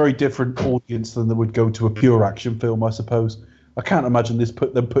 Tells you it's a very different audience than they would go to a pure action film, I suppose. I can't imagine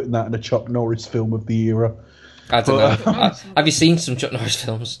them putting that in a Chuck Norris film of the era. I don't know. Have you seen some Chuck Norris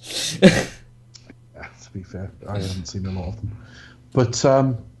films? To be fair, I haven't seen a lot of them. But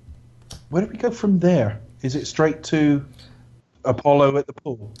where do we go from there? Is it straight to Apollo at the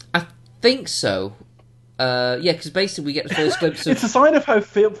pool? I think so. Yeah, because basically we get the first glimpse of... It's a sign of how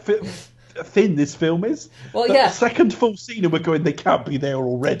thin this film is. Well, yeah. The second full scene and we're going, they can't be there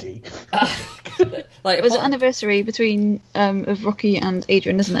already. It was an anniversary between of Rocky and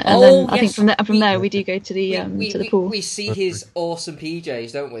Adrian, isn't it? And then I think from there we do go to the pool. We see his awesome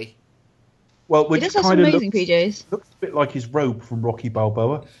PJs, don't we? Well, he does have some amazing PJs. Looks a bit like his robe from Rocky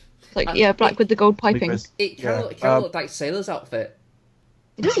Balboa. Black with the gold piping. It kind of looked like Sailor's outfit.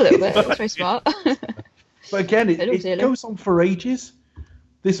 It does a little bit. That's very smart. But again, it goes on for ages.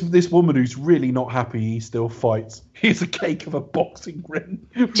 This woman who's really not happy, he still fights. He's a cake of a boxing ring,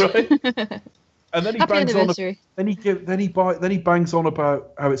 right? And then he bangs on. Then he bangs on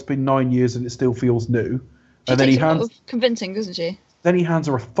about how it's been 9 years and it still feels new. She takes a lot of convincing, doesn't she? Then he hands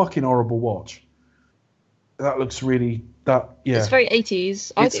her a fucking horrible watch. That looks really It's very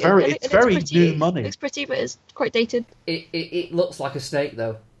 80s. It's very new money. It looks pretty, but it's quite dated. It looks like a snake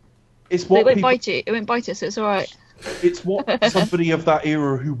though. It won't bite you. It won't bite us, so it's all right. It's what somebody of that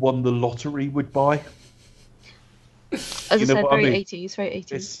era who won the lottery would buy. As I said, very 80s, very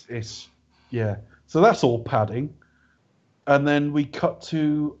 80s. Yeah. So that's all padding. And then we cut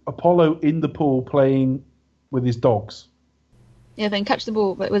to Apollo in the pool playing with his dogs. Yeah, then catch the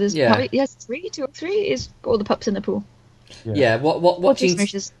ball, but with his... Yeah. He has 2 or 3. He's got all the pups in the pool. Yeah, watching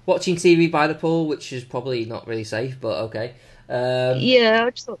TV by the pool, which is probably not really safe, but okay. Yeah, I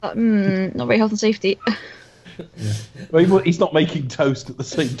just thought that, not very health and safety. Yeah. Well, he's not making toast at the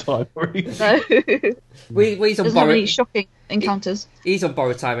same time. No. He's on borrowed. Really shocking encounters. He's on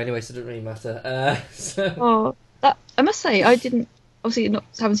borrowed time anyway, so it doesn't really matter. I must say, I didn't. Obviously,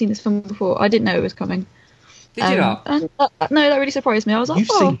 haven't seen this film before. I didn't know it was coming. Did you not? No, that really surprised me. I was like, you've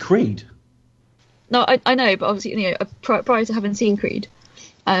seen Creed? No, I know, but obviously, prior to having seen Creed,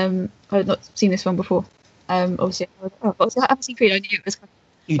 I had not seen this film before. Obviously, I haven't seen Creed. I knew it was coming.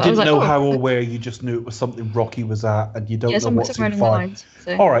 You didn't know how or where, you just knew it was something Rocky was at, and you don't know what's in fire.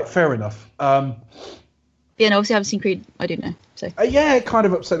 All right, fair enough. Yeah, no, obviously I haven't seen Creed. I do know. So. Yeah, it kind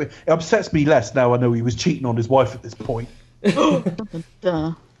of upset me. It upsets me less now I know he was cheating on his wife at this point.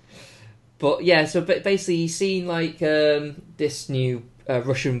 But yeah, so basically he's seen this new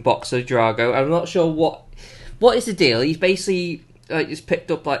Russian boxer, Drago. I'm not sure what is the deal. He's basically is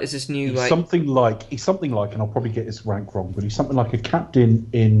picked up like as this new He's like something like, and I'll probably get his rank wrong, but he's something like a captain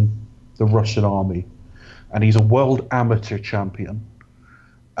in the Russian army, and he's a world amateur champion.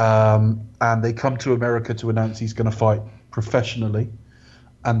 And they come to America to announce he's going to fight professionally,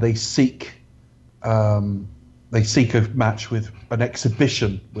 and they seek a match with an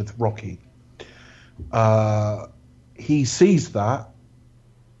exhibition with Rocky. He sees that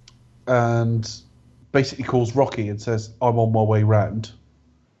and basically calls Rocky and says, "I'm on my way round."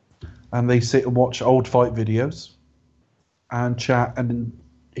 And they sit and watch old fight videos and chat, and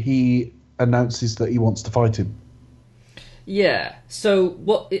he announces that he wants to fight him. Yeah. So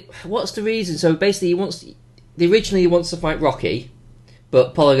what's the reason? So basically, originally he wants to fight Rocky, but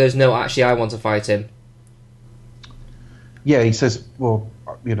Apollo goes, "No, actually, I want to fight him." Yeah, he says, well,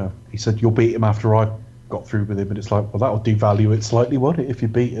 he said, "You'll beat him after I got through with him." And it's like, well, that'll devalue it slightly, won't it, if you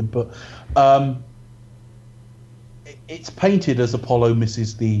beat him? But it's painted as Apollo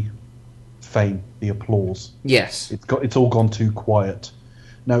misses the fame, the applause. Yes. It's all gone too quiet.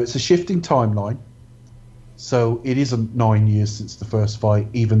 Now, it's a shifting timeline, so it isn't 9 years since the first fight,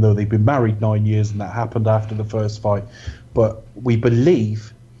 even though they've been married 9 years and that happened after the first fight. But we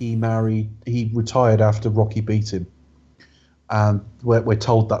believe he retired after Rocky beat him. And we're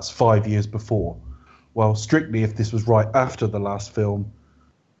told that's 5 years before. Well, strictly, if this was right after the last film,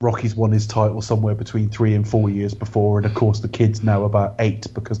 Rocky's won his title somewhere between 3 and 4 years before, and of course the kid's now about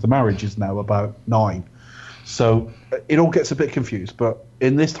 8 because the marriage is now about 9. So it all gets a bit confused. But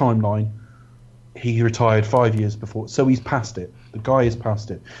in this timeline, he retired 5 years before, so he's past it. The guy is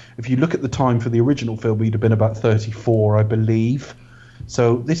past it. If you look at the time for the original film, he'd have been about 34, I believe.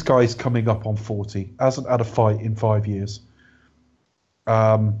 So this guy's coming up on 40, hasn't had a fight in 5 years.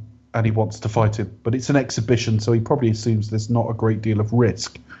 And he wants to fight him. But it's an exhibition, so he probably assumes there's not a great deal of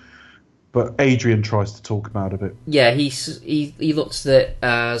risk. But Adrian tries to talk him out of it. Yeah, he looks at it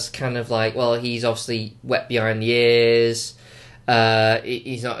as kind of like, well, he's obviously wet behind the ears.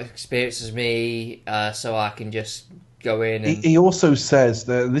 He's not as experienced as me, so I can just go in. And... He also says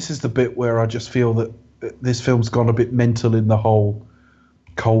that this is the bit where I just feel that this film's gone a bit mental in the whole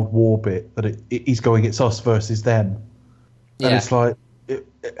Cold War bit. That he's going, it's us versus them, and it's like.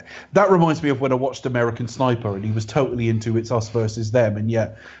 That reminds me of when I watched American Sniper, and he was totally into it's us versus them, and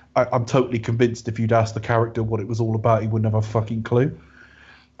yet I'm totally convinced if you'd asked the character what it was all about, he wouldn't have a fucking clue.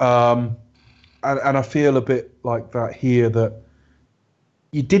 And I feel a bit like that here, that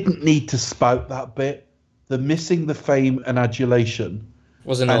you didn't need to spout that bit. The missing the fame and adulation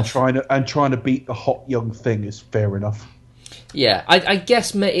was enough, and trying to beat the hot young thing is fair enough. Yeah, I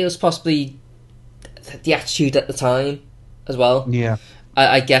guess it was possibly the attitude at the time as well. Yeah.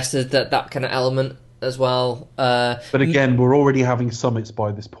 I guess that kind of element as well. But again, we're already having summits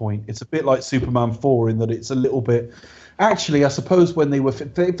by this point. It's a bit like Superman 4 in that it's a little bit... Actually, I suppose when they were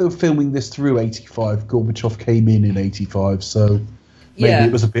filming this through 85, Gorbachev came in 85, so maybe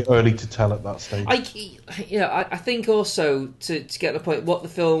it was a bit early to tell at that stage. I think also, to get the point, what the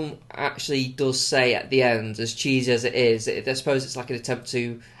film actually does say at the end, as cheesy as it is, I suppose it's like an attempt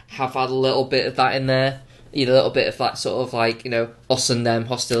to have had a little bit of that in there. A little bit of that sort of like, us and them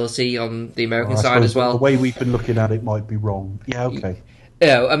hostility on the American side as well. The way we've been looking at it might be wrong. Yeah, okay.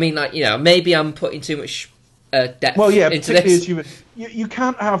 I mean, maybe I'm putting too much depth into this. As you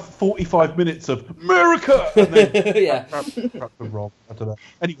can't have 45 minutes of America and then yeah. perhaps wrong. I don't know.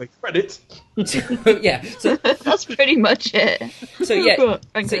 Anyway, credits. Yeah, so that's pretty much it. So yeah,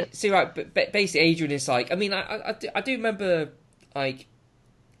 right, but basically Adrian is like, I mean, I do remember like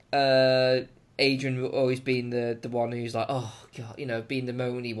Adrian always being the one who's like, oh god, being the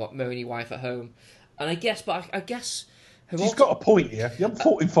moany wife at home, and I guess she's got a point here. You haven't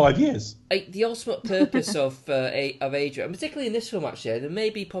fought in 5 years. The ultimate purpose of Adrian, and particularly in this film, actually, and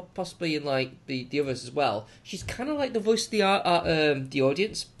maybe possibly in like the others as well, she's kind of like the voice of the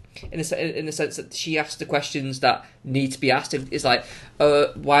audience. In the sense that she asks the questions that need to be asked. It's like,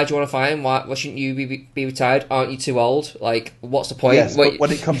 why do you want to fight him? Why shouldn't you be retired? Aren't you too old? Like, what's the point? Yes, but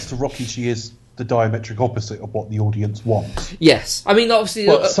when it comes to Rocky, she is the diametric opposite of what the audience wants. Yes, I mean obviously,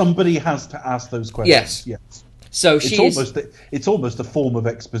 but somebody has to ask those questions. Yes. So it's almost a form of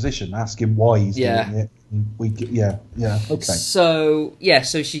exposition. Ask him why he's doing it. Okay. So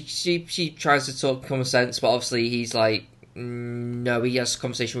she tries to talk common sense, but obviously he's like, no. He has a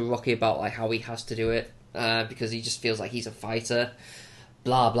conversation with Rocky about like how he has to do it because he just feels like he's a fighter.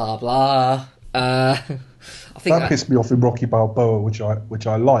 Blah blah blah. I think that pissed me off in Rocky Balboa, which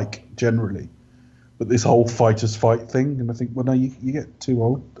I like generally, but this whole fighters fight thing, and I think, well, no, you get too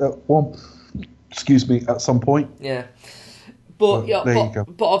old. Excuse me, at some point. Yeah, But yeah, there you go.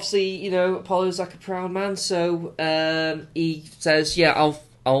 but obviously, you know, Apollo's like a proud man, so he says, "Yeah,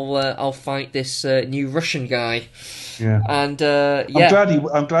 I'll fight this new Russian guy." Yeah. And yeah,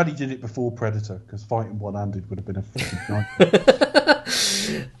 I'm glad he did it before Predator, because fighting one-handed would have been a fucking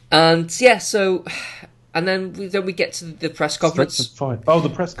nightmare. and yeah, so and then we get to the press conference. Fight. Oh, the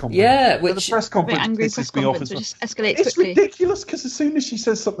press conference. Yeah, the which press conference Very angry pisses press me off conference, as well. which just escalates It's quickly. ridiculous because as soon as she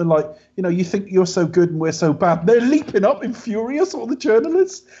says something like, you know, you think you're so good and we're so bad, they're leaping up in furious, all the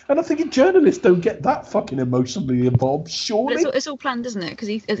journalists. And I'm thinking journalists don't get that fucking emotionally involved, But surely. it's all planned, isn't it? Because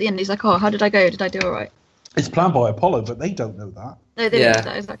at the end he's like, "Oh, how did I go? Did I do all right?" It's planned by Apollo, but they don't know that. No, they Yeah. don't do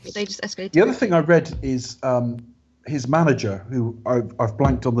that exactly. They just escalate. The other thing I read is his manager, who I've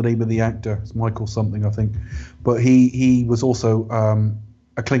blanked on the name of the actor, it's Michael something, I think, but he was also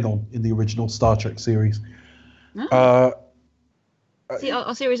a Klingon in the original Star Trek series. Oh. See,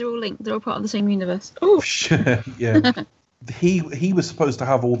 our series are all linked. They're all part of the same universe. Oh, Yeah. He was supposed to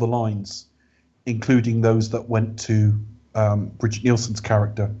have all the lines, including those that went to Bridget Nielsen's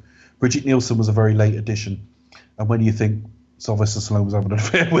character. Bridget Nielsen was a very late addition, and when you think Sylvester Stallone was having an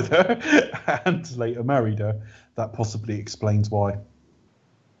affair with her and later married her, that possibly explains why.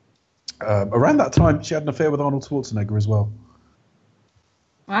 Around that time, she had an affair with Arnold Schwarzenegger as well.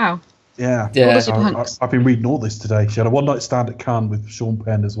 wow. Yeah. Yeah. All the punks. I've been reading all this today. She had a one-night stand at Cannes with Sean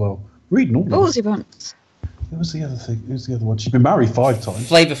Penn as well. Reading all All this. the punks. Who was the other thing? Who's the other one? She's been married 5 times.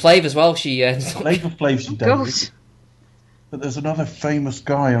 Flavor Flav as well. She Flavor Flav she dated. God. But there's another famous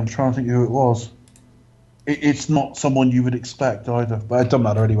guy. I'm trying to think who it was. It's not someone you would expect either, but it doesn't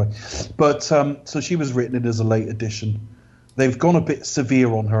matter anyway. But so she was written in as a late addition. They've gone a bit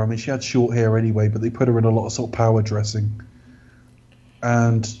severe on her. I mean, she had short hair anyway, but they put her in a lot of sort of power dressing.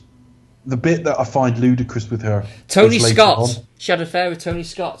 And the bit that I find ludicrous with her, Tony is later Scott. on. She had an affair with Tony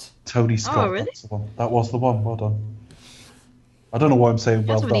Scott. Tony Scott. Oh, really? That's the one. That was the one. Well done. I don't know why I'm saying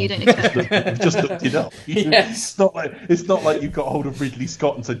well That's done. one you don't expect. We've just looked it up. Yes. It's not like you got hold of Ridley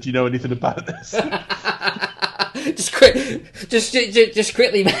Scott and said, "Do you know anything about this?" just quickly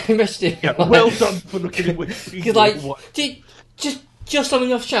messaged him. Yeah, well done for looking at Because just on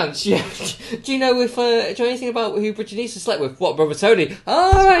the off chance, yeah. Do you know if do you know anything about who Bridget Nielsen slept with? What, brother Tony?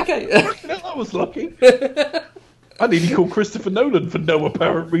 Oh, right, okay. That was lucky. I nearly called Christopher Nolan for no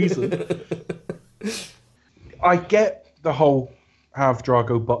apparent reason. I get the whole have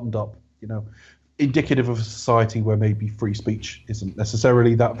Drago buttoned up, you know, indicative of a society where maybe free speech isn't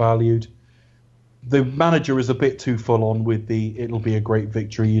necessarily that valued. The manager is a bit too full on with the "it'll be a great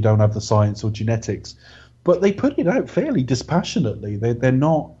victory, you don't have the science or genetics," but they put it out fairly dispassionately. They're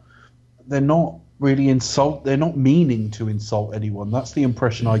not really they're not meaning to insult anyone. That's the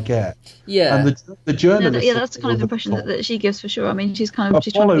impression I get. Yeah. And the journalists, Yeah, that's the kind of impression that she gives for sure. I mean, she's trying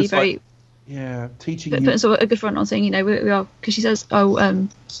to be very teaching put you. sort of a good front on saying, you know, we are, because she says,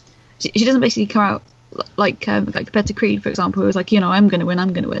 she doesn't basically come out like compared to Creed, for example, who was like, you know, I'm going to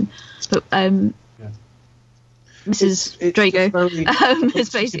win, but Mrs. Drago is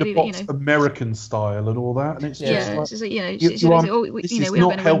basically, you know, American style and all that, and it's just yeah, like, it's just like, you know, you she's are- like, oh, this you know, is we are not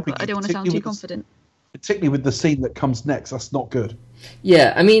going to win, helping but I don't you, want to sound too particularly with confident. particularly with the scene that comes next. That's not good.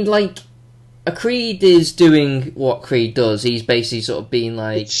 Yeah, I mean, like, a Creed is doing what Creed does. He's basically sort of being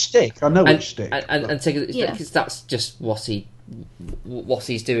like... It's shtick. I know and, it's shtick. and take it, Yeah. because that's just what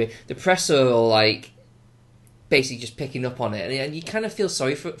he's doing. The press are all, like, basically just picking up on it, and you kind of feel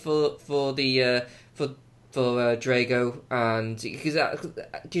sorry for Drago, and because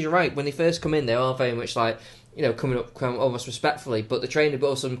you're right, when they first come in, they are very much like, you know, come almost respectfully, but the trainer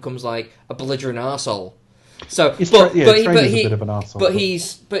also becomes like a belligerent arsehole. So, Trainer's but a bit of an arsehole,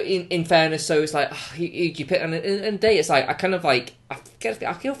 but in fairness, so it's like you pick on and day. It's like I kind of like I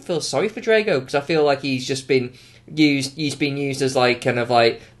feel sorry for Drago, because I feel like he's just been used. He's been used as like kind of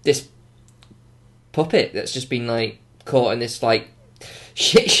like this puppet that's just been like caught in this like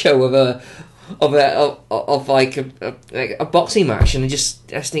shit show of like a boxing match, and I just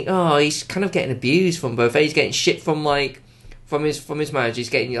think, oh, he's kind of getting abused from both. He's getting shit from like from his manager. He's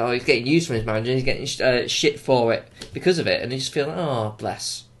getting used from his manager. He's getting shit for it because of it, and you just feel like, oh,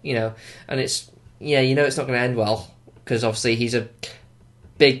 bless, you know. And it's it's not going to end well, because obviously he's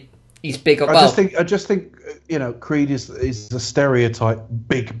big. I just think you know, Creed is a stereotype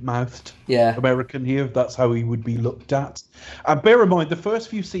big-mouthed American here. That's how he would be looked at. And bear in mind, the first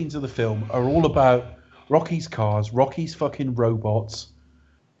few scenes of the film are all about Rocky's cars, Rocky's fucking robots.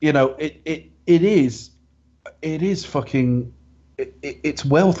 You know, it is fucking it's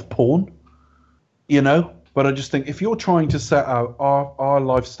wealth porn. You know, but I just think if you're trying to set out our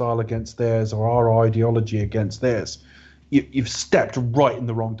lifestyle against theirs, or our ideology against theirs, you've stepped right in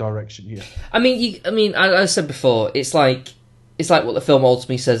the wrong direction here. I mean, as I said before, it's like it's like what the film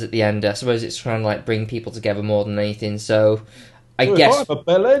ultimately says at the end. I suppose it's trying to like bring people together more than anything. So I So guess if I'm a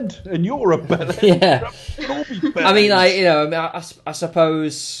bellend and you're a bellend, yeah. we'll be bellends. I mean, like, you know, I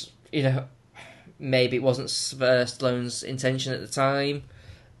suppose, you know, maybe it wasn't Stallone's intention at the time.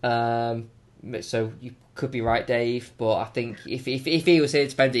 So you could be right, Dave. But I think if he was here to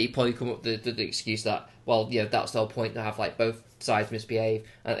defend it, he'd probably come up with the excuse that, well, you know, that's the whole point, to have like both sides misbehave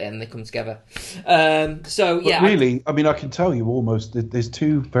and they come together. So yeah, but really, I mean, I can tell you almost that there's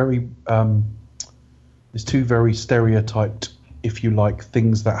two very stereotyped, if you like,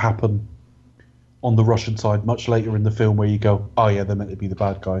 things that happen on the Russian side much later in the film where you go, oh yeah, they're meant to be the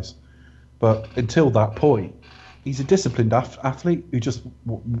bad guys. But until that point, he's a disciplined athlete who just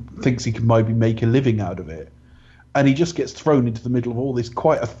thinks he can maybe make a living out of it. And he just gets thrown into the middle of all this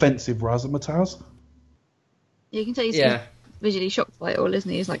quite offensive razzmatazz. You can tell he's visually shocked by it all, isn't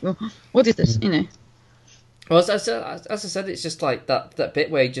he? He's like, well, what is this? You know. Well, as I said, it's just like that bit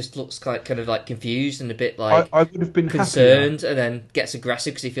where he just looks like kind of like confused and a bit like I would have been concerned, happier. and then gets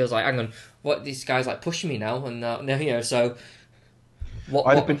aggressive because he feels like, hang on, what, these guys like pushing me now, and you know, so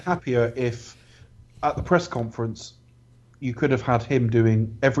I'd have been happier if at the press conference you could have had him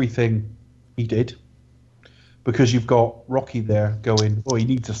doing everything he did, because you've got Rocky there going, oh, he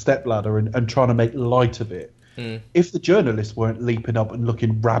needs a stepladder, and trying to make light of it. If the journalists weren't leaping up and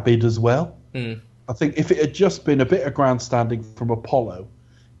looking rabid as well. I think if it had just been a bit of grandstanding from Apollo,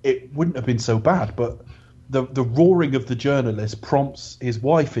 it wouldn't have been so bad. But the roaring of the journalist prompts his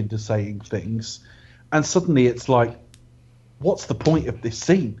wife into saying things, and suddenly it's like, what's the point of this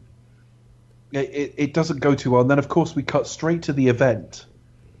scene? It doesn't go too well. And then, of course, we cut straight to the event,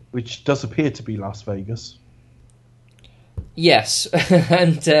 which does appear to be Las Vegas. Yes,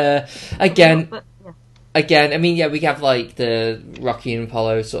 and again, I mean, yeah, we have like the Rocky and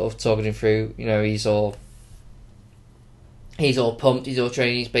Apollo sort of talking him through. You know, he's all pumped, he's all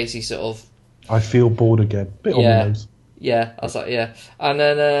trained, he's basically sort of. I feel bored again. Bit on the nose. Yeah, I was like, yeah, and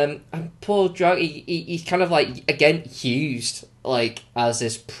then Paul Drag, he's kind of like again used like as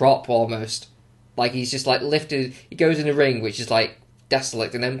this prop almost, like he's just like lifted. He goes in the ring, which is like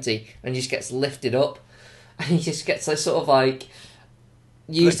desolate and empty, and just gets lifted up, and he just gets like sort of like.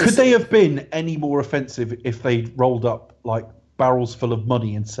 Could they have been any more offensive if they rolled up like barrels full of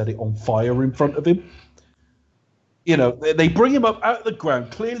money and set it on fire in front of him? You know, they bring him up out of the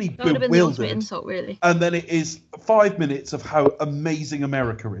ground, clearly That would have been the ultimate bewildered, insult, really. and then it is 5 minutes of how amazing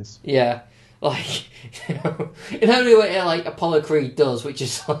America is. Yeah, like, you know, in only way like Apollo Creed does, which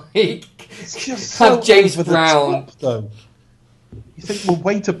is like It's just have so James over the Brown. top, though. You think, well,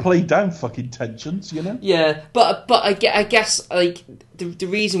 way to play down fucking tensions, you know? Yeah, but I guess like the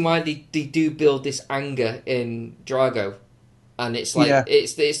reason why they do build this anger in Drago, and it's like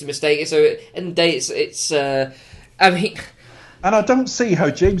it's the mistake. So and it's I mean. And I don't see how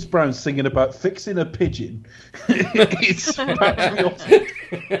James Brown's singing about fixing a pigeon. It's patriotic.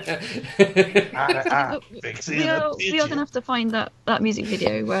 Fixing We a are pigeon. going to have to find that music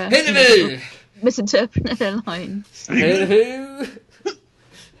video where Hoo-hoo! misinterpret their lines. Hoo-hoo!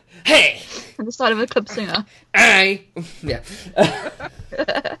 Hey! At the style of a club singer. Hey! Yeah.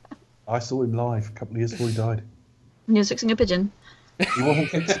 I saw him live a couple of years before he died. And you're fixing a pigeon. He wasn't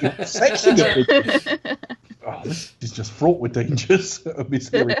fixing it, sexing a pigeon. Oh, this is just fraught with dangers.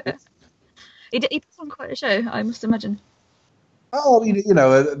 Mysterious. He puts on quite a show, I must imagine. Oh, you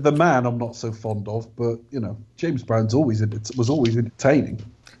know, the man I'm not so fond of, but you know, James Brown's was always entertaining.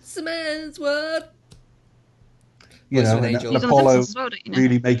 It's a man's word. You know, an and angel. He's on Apollo Simpsons as well, don't you know?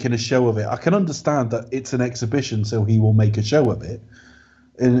 really making a show of it. I can understand that it's an exhibition, so he will make a show of it.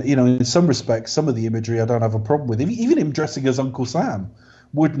 And you know, in some respects, some of the imagery I don't have a problem with. Even him dressing as Uncle Sam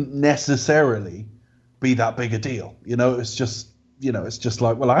wouldn't necessarily be that big a deal. You know, it's just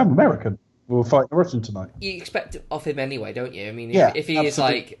like, well, I'm American. We'll fight the Russian tonight. You expect it of him anyway, don't you? I mean, Yeah, if he absolutely. is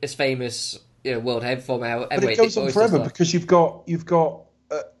like as famous, you know, world heavyweight, But it goes on always forever does that. because you've got.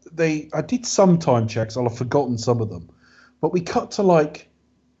 I did some time checks. I'll have forgotten some of them, but we cut to like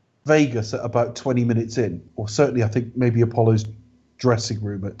Vegas at about 20 minutes in, or certainly I think maybe Apollo's dressing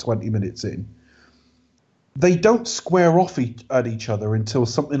room at 20 minutes in. They don't square off at each other until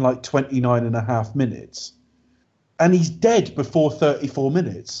something like 29 and a half minutes. And he's dead before 34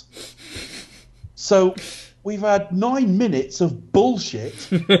 minutes. So we've had 9 minutes of bullshit,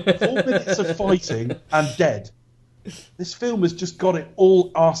 4 minutes of fighting, and dead. This film has just got it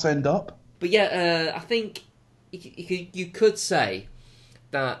all arse end up. But yeah, I think you could say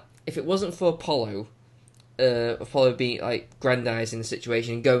that if it wasn't for Apollo being like grandizing the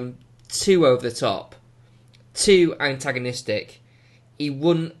situation and going too over the top, too antagonistic, he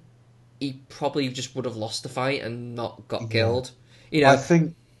wouldn't he probably just would have lost the fight and not got killed. You know, I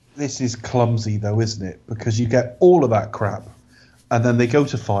think this is clumsy, though, isn't it? Because you get all of that crap, and then they go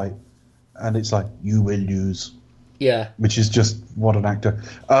to fight, and it's like, you will lose. Yeah. Which is just, what an actor.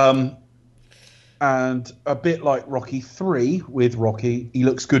 And a bit like Rocky 3 with Rocky, he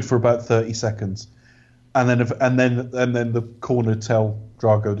looks good for about 30 seconds. And then the corner tell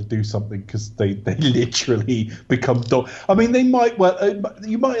Drago to do something because they literally become I mean, they might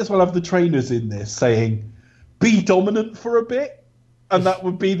you might as well have the trainers in this saying, be dominant for a bit, and that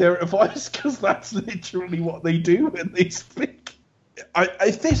would be their advice, because that's literally what they do when they speak.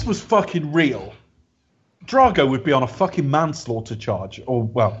 If this was fucking real, Drago would be on a fucking manslaughter charge, or,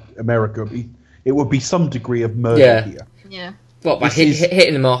 well, America, it would be some degree of murder here. Yeah. What, by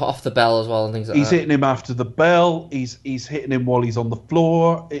hitting him off the bell as well and things like that? He's hitting him after the bell. He's hitting him while he's on the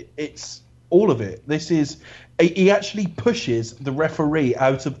floor. It's all of it. He actually pushes the referee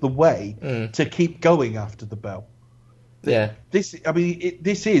out of the way to keep going after the bell. Yeah. This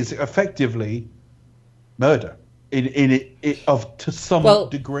is effectively murder to some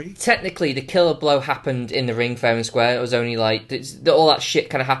degree. Technically, the killer blow happened in the ring fair and square. It was only like all that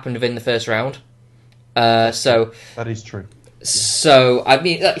shit kind of happened within the first round. So that is true. So I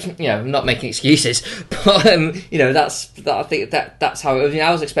mean, I'm not making excuses, but I think that's how. I mean, I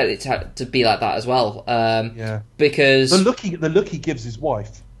was expecting it to be like that as well. Because the look he gives his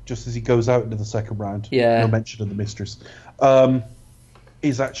wife just as he goes out into the second round. Yeah. No mention of the mistress.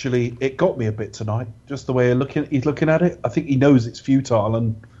 Is actually, it got me a bit tonight. Just the way he's looking at it. I think he knows it's futile,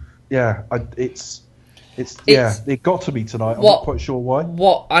 and it got to me tonight. I'm not quite sure why.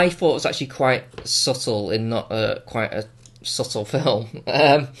 What I thought was actually quite subtle in not quite a subtle film.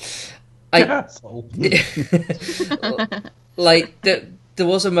 Like there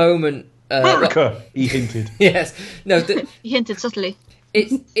was a moment. America, he hinted. Yes, no, he hinted subtly.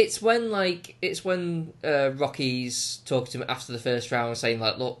 It's when Rocky's talking to him after the first round, saying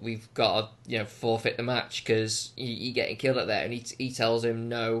like, "Look, we've got to forfeit the match because you're getting killed out there," and he tells him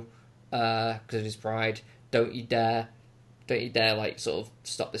no, because of his pride. Don't you dare, like sort of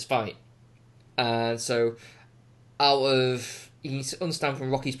stop this fight. And so, you can understand from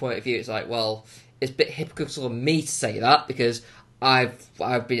Rocky's point of view, it's like, well, it's a bit hypocritical of me to say that because I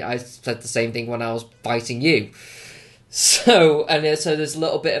said the same thing when I was fighting you. So there's a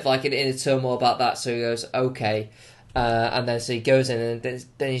little bit of like an inner turmoil about that. So he goes, okay, and then so he goes in, and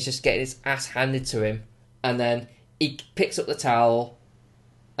then he's just getting his ass handed to him, and then he picks up the towel,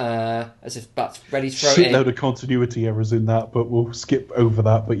 as if that's ready to throw it in. Shitload of continuity errors in that, but we'll skip over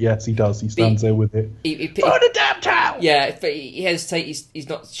that. But yes, he does. He stands there with it. Put a damn towel. Yeah, but he hesitates. He's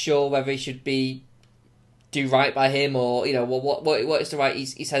not sure whether he should do right by him or what is the right.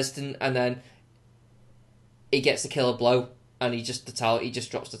 He's hesitant, and then he gets the killer blow, and he just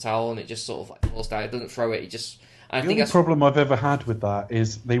drops the towel, and it just sort of like falls down. He doesn't throw it. The only problem I've ever had with that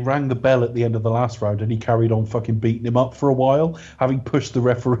is they rang the bell at the end of the last round, and he carried on fucking beating him up for a while, having pushed the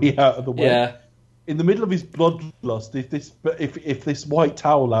referee out of the way. Yeah. In the middle of his bloodlust, if this white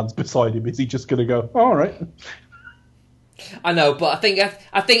towel lands beside him, is he just going to go, all right? I know, but I think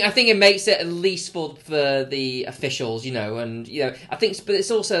it makes it at least for the officials, and I think, but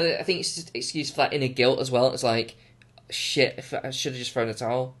it's also it's just an excuse for that inner guilt as well. It's like, shit, if I should have just thrown a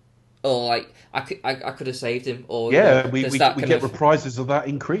towel, or like I could have saved him, or we get reprises of that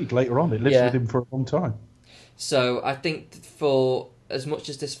in Creed later on. It lives with him for a long time. So I think for as much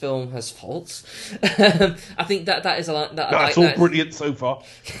as this film has faults, I think that is that's all brilliant so far.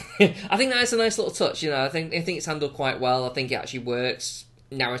 I think that is a nice little touch. I think it's handled quite well. I think it actually works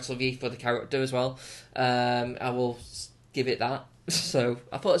narratively for the character as well. I will give it that. So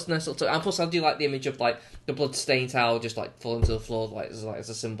I thought it's a nice little touch. And plus, I do like the image of like the blood-stained towel just like falling to the floor, like as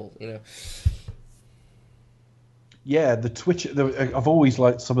a symbol. Yeah, the twitch. I've always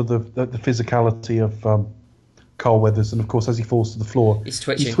liked some of the physicality of Carl Weathers, and of course, as he falls to the floor, he's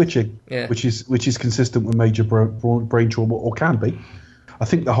twitching. Yeah. which is consistent with major brain trauma, or can be. I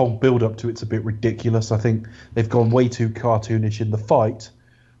think the whole build-up to it's a bit ridiculous. I think they've gone way too cartoonish in the fight,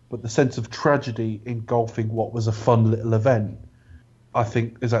 but the sense of tragedy engulfing what was a fun little event, I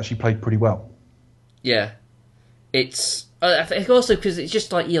think, is actually played pretty well. Yeah, it's. I think also because it's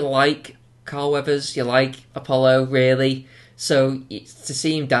just like you like Carl Weathers, you like Apollo, really. So to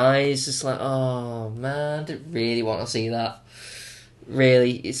see him die is just like, oh man, I didn't really want to see that.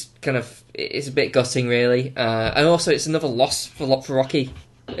 Really, it's a bit gutting, really. And also, it's another loss for Rocky.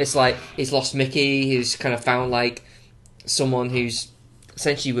 It's like he's lost Mickey. He's kind of found like someone who's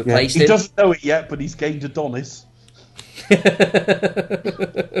essentially replaced him. He doesn't know it yet, but he's gained Adonis.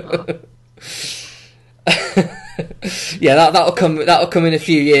 Yeah, that'll come in a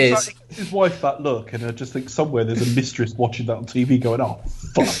few years. his wife that look, and I just think somewhere there's a mistress watching that on TV going, "Oh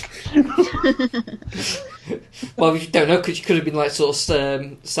fuck." Well, we don't know because she could have been like sort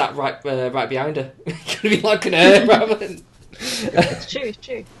of sat right behind her. Could have been like an air rather than. It's true. It's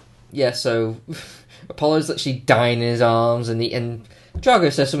true. Yeah, so Apollo's actually dying in his arms, and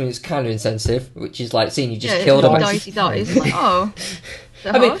Drago says something that's kind of insensitive, which is like, seeing you just killed him. He dies. Like, oh.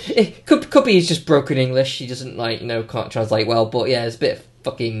 I mean, it could be he's just broken English. He doesn't can't translate well. But yeah, it's a bit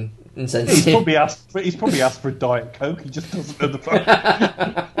fucking insensitive. He's probably asked for a Diet Coke. He just doesn't know the fuck.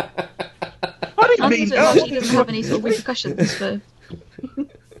 I didn't mean that. He doesn't have any sort of repercussions for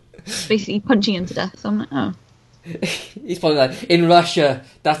basically punching him to death. So I'm like, oh. He's probably like, in Russia,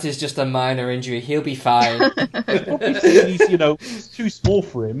 that is just a minor injury. He'll be fine. He's too small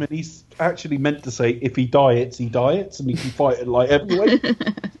for him, and he's actually meant to say, if he diets, he diets, and he can fight at light heavyweight.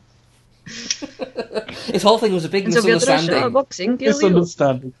 His whole thing was a big misunderstanding. Boxing,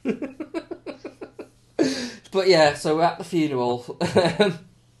 Misunderstanding. But yeah, so we're at the funeral.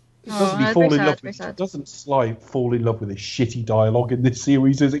 Doesn't Sly fall in love with this shitty dialogue in this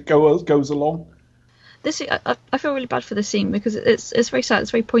series as it goes along? I feel really bad for this scene because it's very sad, it's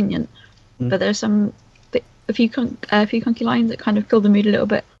very poignant, but there's a few clunky lines that kind of kill the mood a little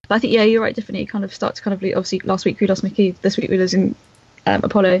bit. But I think, yeah, you're right, definitely. It kind of starts obviously last week we lost Mickey, this week we losing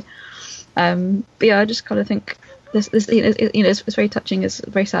Apollo. But yeah, I just kind of think this it's very touching, it's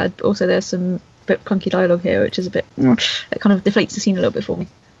very sad, but also there's some bit clunky dialogue here, which is a bit it kind of deflates the scene a little bit for me.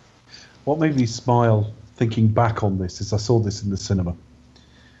 What made me smile thinking back on this is I saw this in the cinema.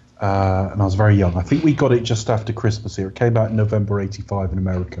 And I was very young. I think we got it just after Christmas here. It came out in November '85 in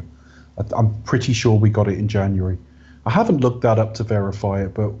America. I'm pretty sure we got it in January. I haven't looked that up to verify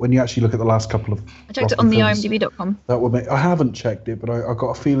it, but when you actually look at the last couple of... I checked it on the IMDb.com. I haven't checked it, but I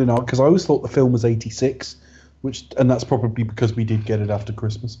got a feeling out, because I always thought the film was '86, and that's probably because we did get it after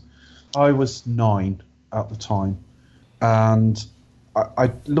Christmas. I was 9 at the time, and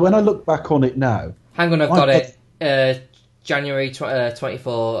when I look back on it now... Hang on, I've got it. January 24,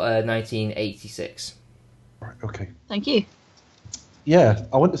 1986. Right, okay. Thank you. Yeah,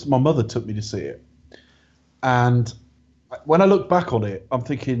 my mother took me to see it. And when I look back on it, I'm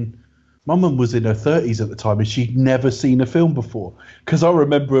thinking, my mum was in her 30s at the time and she'd never seen a film before. Because I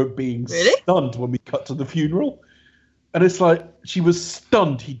remember being stunned when we cut to the funeral. And it's like, she was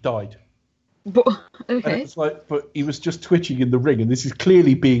stunned he died. Okay. And it's like, but he was just twitching in the ring, and this is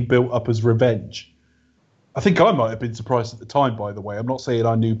clearly being built up as revenge. I think I might have been surprised at the time, by the way. I'm not saying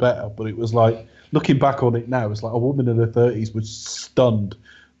I knew better, but it was like, looking back on it now, it's like a woman in her 30s was stunned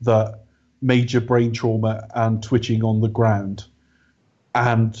that major brain trauma and twitching on the ground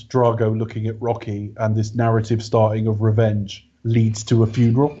and Drago looking at Rocky and this narrative starting of revenge leads to a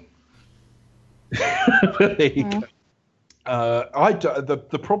funeral. There you go.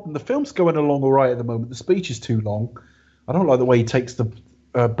 The problem, the film's going along all right at the moment. The speech is too long. I don't like the way he takes the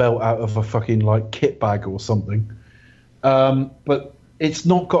belt out of a fucking like kit bag or something, but it's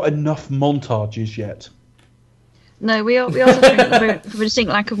not got enough montages yet. No, we also have a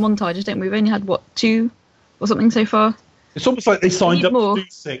distinct lack of montages, don't we? We've only had 2 or something so far. It's almost like they signed up to do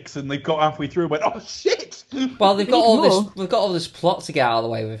 6 and they've got halfway through and went, oh shit. Well, we've got all this plot to get out of the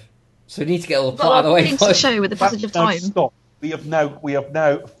way with, so we need to get all the plot out of the way. Things to show with the passage of time. Stop. We have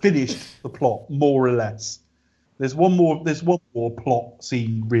now finished the plot more or less. There's one more plot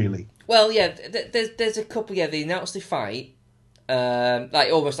scene, really. Well, yeah, there's a couple. Yeah, they announced the fight,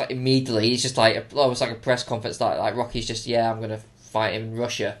 almost like immediately. It's just like almost like a press conference. Like Rocky's just, I'm gonna fight him in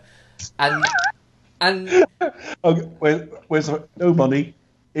Russia, and okay, where's no money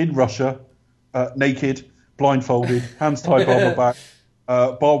in Russia, naked, blindfolded, hands tied behind my back,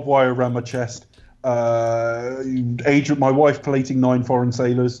 barbed wire around my chest, my wife plating 9 foreign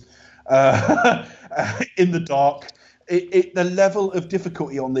sailors. In the dark. The level of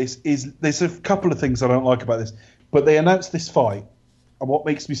difficulty on this is, there's a couple of things I don't like about this, but they announced this fight, and what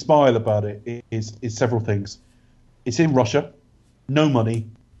makes me smile about it is several things. It's in Russia, no money,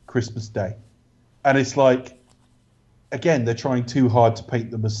 Christmas Day, and it's like, again, they're trying too hard to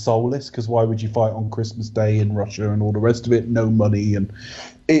paint them as soulless, because why would you fight on Christmas Day in Russia and all the rest of it? No money, and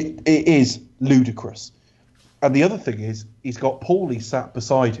it is ludicrous. And the other thing is, he's got Paulie sat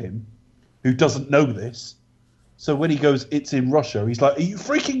beside him, who doesn't know this. So when he goes, it's in Russia, he's like, are you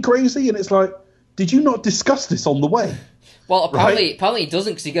freaking crazy? And it's like, did you not discuss this on the way? Well, apparently he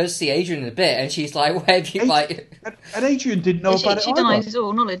doesn't, because he goes to see Adrian in a bit, and she's like, where have you, And Adrian didn't know about it She either. denies his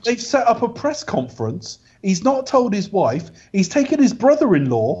all knowledge. They've set up a press conference. He's not told his wife. He's taken his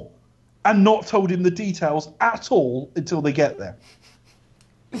brother-in-law and not told him the details at all until they get there.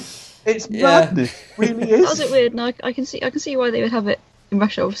 It's madness. It really is. That was a bit weird. No, I can see why they would have it in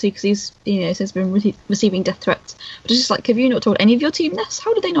Russia, obviously, because he's, says been receiving death threats. But it's just like, have you not told any of your team this?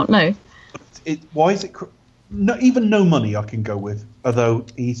 How do they not know? Why is it? Even no money I can go with. Although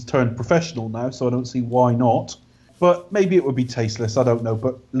he's turned professional now, so I don't see why not. But maybe it would be tasteless. I don't know.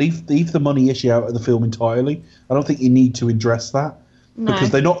 But leave the money issue out of the film entirely. I don't think you need to address that. No. Because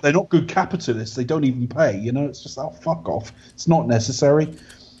they're not good capitalists. They don't even pay. It's just, oh, fuck off. It's not necessary.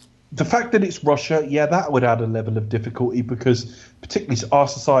 The fact that it's Russia, yeah, that would add a level of difficulty because, particularly our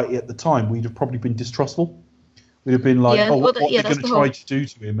society at the time, we'd have probably been distrustful. We'd have been like, what are they going to try to do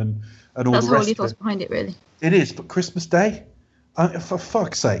to him and all that's the rest the of whole ethos it. behind it, really. It is, but Christmas Day, for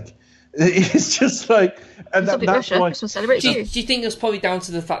fuck's sake, it's just like, and that's Russia, why. Christmas celebration. Do you think it was probably down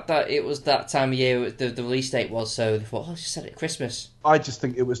to the fact that it was that time of year the release date was, so they thought, just set it at Christmas? I just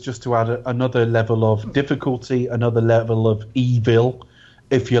think it was just to add another level of difficulty, another level of evil,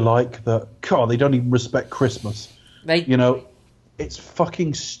 if you like. That God, they don't even respect Christmas. It's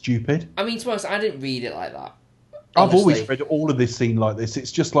fucking stupid. I mean, to be honest, I didn't read it like that. I've Honestly. always read all of this scene like this.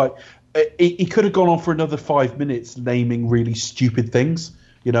 It's just like he could have gone on for another 5 minutes naming really stupid things,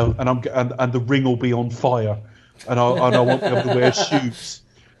 and the ring will be on fire, and I won't be able to wear shoes,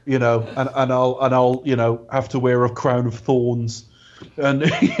 and I'll have to wear a crown of thorns, and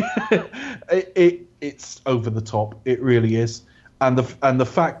it's over the top. It really is, and the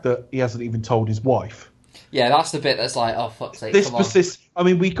fact that he hasn't even told his wife. Yeah, that's the bit that's like, oh, fuck's sake, This come on. persists. I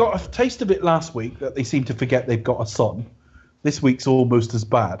mean, we got a taste of it last week that they seem to forget they've got a son. This week's almost as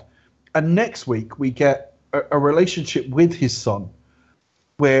bad. And next week we get a relationship with his son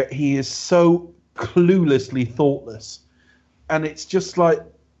where he is so cluelessly thoughtless. And it's just like,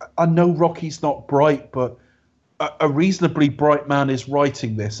 I know Rocky's not bright, but a reasonably bright man is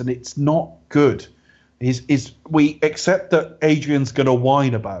writing this, and it's not good. We accept that Adrian's going to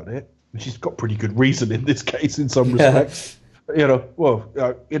whine about it. She's got pretty good reason in this case, in some respects.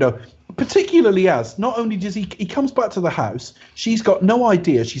 Particularly as not only does he comes back to the house, she's got no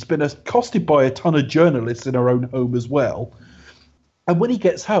idea. She's been accosted by a ton of journalists in her own home as well. And when he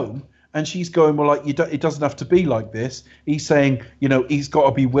gets home, and she's going, well, like it doesn't have to be like this. He's saying, he's got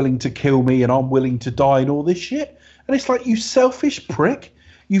to be willing to kill me, and I'm willing to die, and all this shit. And it's like, you selfish prick.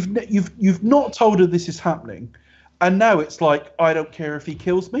 You've not told her this is happening, and now it's like, I don't care if he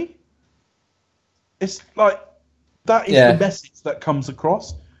kills me. It's like, that is the message that comes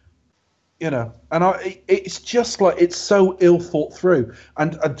across, and it's just like, it's so ill thought through.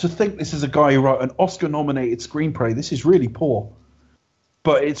 And to think this is a guy who wrote an Oscar-nominated screenplay, this is really poor.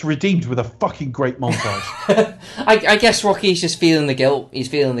 But it's redeemed with a fucking great montage. I guess Rocky's just feeling the guilt. He's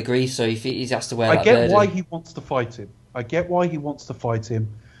feeling the grief, so he has to wear that burden. I get why he wants to fight him.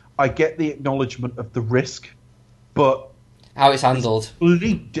 I get the acknowledgement of the risk, but how it's handled.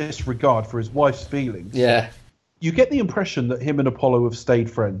 Complete disregard for his wife's feelings. Yeah. You get the impression that him and Apollo have stayed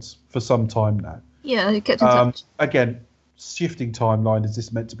friends for some time now. Yeah, they kept in touch. Again, shifting timeline. Is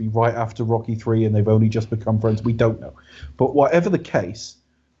this meant to be right after Rocky 3 and they've only just become friends? We don't know. But whatever the case,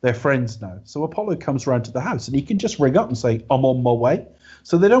 they're friends now. So Apollo comes round to the house and he can just ring up and say, I'm on my way.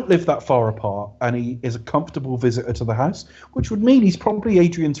 So they don't live that far apart, and he is a comfortable visitor to the house, which would mean he's probably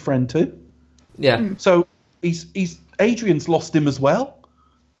Adrian's friend too. Yeah. So he's Adrian's lost him as well.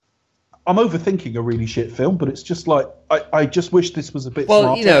 I'm overthinking a really shit film, but it's just like, I just wish this was a bit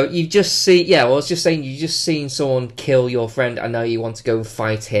smarter. You just see, I was just saying, you just seen someone kill your friend, and now you want to go and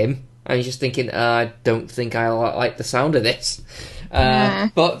fight him, and you're just thinking, I don't think I like the sound of this.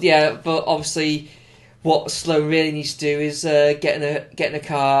 But obviously, what Sloane really needs to do is get in a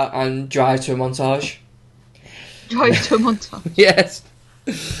car and drive to a montage. Drive to a montage. Yes.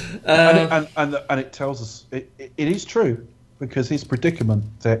 And it tells us it is true, because his predicament,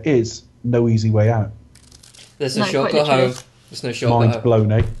 there is no easy way out. There's no shortcut home. There's no shortcut home. Mind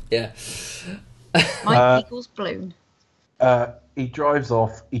blown, eh? Yeah. Mind equals blown. He drives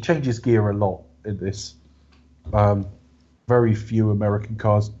off. He changes gear a lot in this. Very few American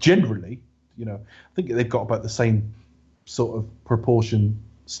cars, generally, I think they've got about the same sort of proportion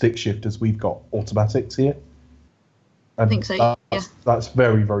stick shift as we've got automatics here. And I think so, that's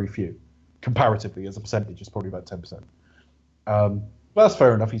very, very few. Comparatively, as a percentage, it's probably about 10%. But that's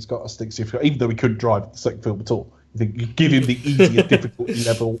fair enough. He's got a stick shift, even though he couldn't drive the second film at all. You think you give him the easier difficulty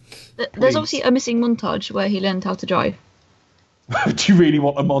level. There's obviously a missing montage where he learned how to drive. Do you really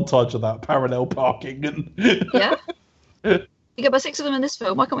want a montage of that? Parallel parking and Yeah. You get about 6 of them in this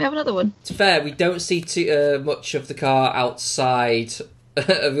film. Why can't we have another one? To be fair, we don't see too much of the car outside. We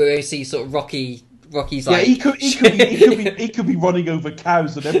only see sort of Rocky's like. Yeah, he could be running over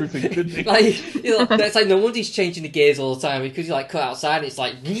cows and everything, couldn't he? It's like no wonder he's changing the gears all the time, because he's like cut outside. And it's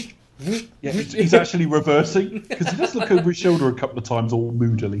like. Yeah, he's actually reversing because he does look over his shoulder a couple of times, all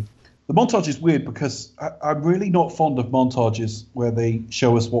moodily. The montage is weird because I'm really not fond of montages where they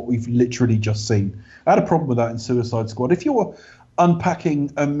show us what we've literally just seen. I had a problem with that in Suicide Squad. If you're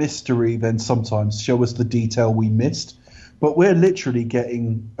unpacking a mystery, then sometimes show us the detail we missed. But we're literally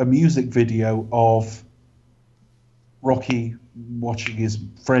getting a music video of Rocky watching his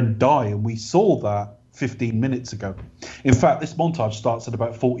friend die, and we saw that 15 minutes ago. In fact, this montage starts at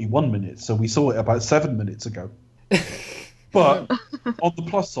about 41 minutes, so we saw it about 7 minutes ago. But on the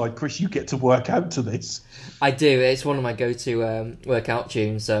plus side, Chris, you get to work out to this. I do. It's one of my go-to workout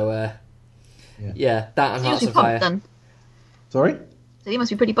tunes. So yeah, that and So you Hearts must be of pumped Fire. then. Sorry? So you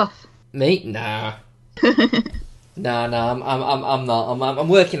must be pretty buff. Me? Nah. No, I'm not. I'm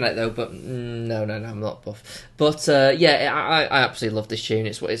working at it though, but no, I'm not buff. But yeah, I absolutely love this tune.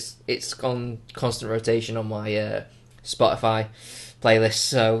 It's on constant rotation on my Spotify playlist.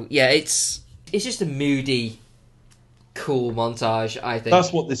 So yeah, it's just a moody, cool montage. I think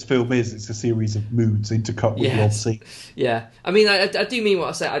That's what this film is. It's a series of moods intercut with the odd scene. Yeah, I mean, I do mean what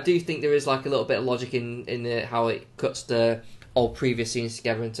I say. I do think there is like a little bit of logic in how it cuts the all previous scenes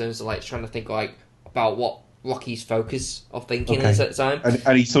together in terms of like trying to think like about what Rocky's focus of thinking is at the time.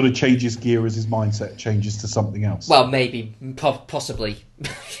 And he sort of changes gear as his mindset changes to something else. Well, maybe, possibly,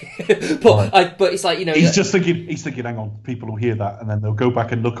 but it's like, you know, He's thinking, hang on, people will hear that, and then they'll go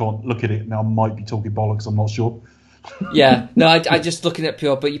back and look at it. Now, I might be talking bollocks. I'm not sure. Yeah, no, I just looking at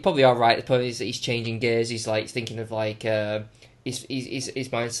pure, but you probably are right. The point is that he's changing gears. He's like thinking of like his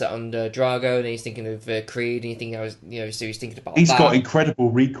mindset on Drago, and he's thinking of Creed, and so he's thinking about. He's that. got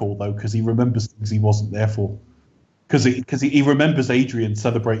incredible recall though, because he remembers things he wasn't there for. Because he remembers Adrian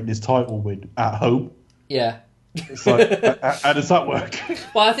celebrating his title win at home. Yeah. It's like, how does that work?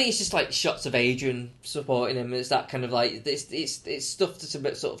 Well, I think it's just like shots of Adrian supporting him. It's that kind of like it's stuff to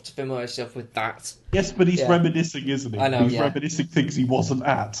sort of to familiarise yourself with that. Yes, but he's reminiscing, isn't he? I know, He's yeah. reminiscing things he wasn't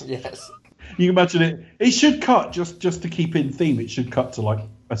at. Yes. You can imagine it. It should cut just to keep in theme. It should cut to like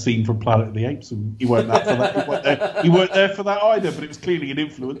a scene from Planet of the Apes, and he weren't there for that. You weren't there for that either, but it was clearly an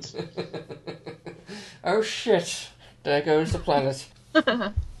influence. Oh shit! There goes the planet.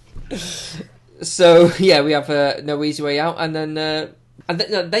 So yeah, we have No Easy Way Out, and then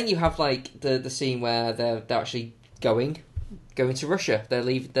you have like the scene where they're actually going to Russia. They're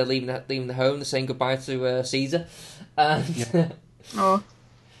leaving the home. They're saying goodbye to Caesar. And Oh.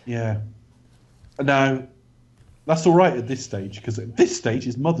 Yeah. Now, that's all right at this stage, because at this stage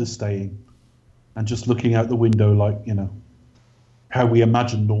his mother's staying and just looking out the window like, you know, how we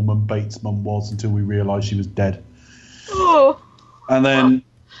imagined Norman Bates' mum was until we realised she was dead. Oh. And then...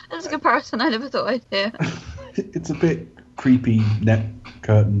 That's a comparison I never thought I'd hear. It's a bit creepy net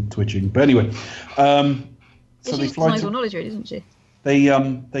curtain twitching. But anyway, so they She's fly denies all to... knowledge, really, isn't she? They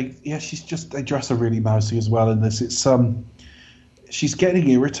dress her really mousy as well in this. It's she's getting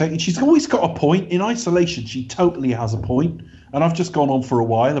irritated. She's always got a point. In isolation, she totally has a point. And I've just gone on for a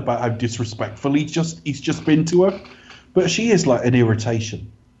while about how disrespectful he's just been to her. But she is like an irritation.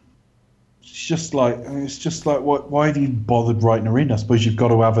 It's just like why have you bothered writing her in? I suppose you've got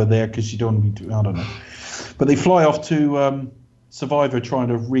to have her there because you don't need to. I don't know. But they fly off to Survivor, trying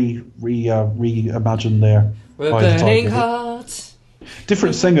to reimagine their. we're Eye of the burning Tiger. hot.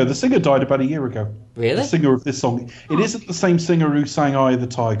 Different singer. The singer died about a year ago. Really? The singer of this song. It isn't the same singer who sang Eye of the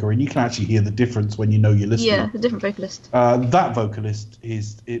Tiger, and you can actually hear the difference when you know you're listening. Yeah, a different vocalist. That vocalist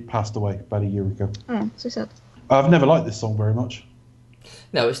it passed away about a year ago. Oh, so sad. I've never liked this song very much.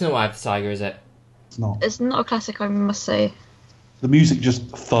 No, it's no Eye of the Tiger, is it? It's not. It's not a classic, I must say. The music just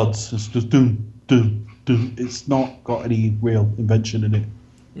thuds. It's just doom, doom, doom. It's not got any real invention in it.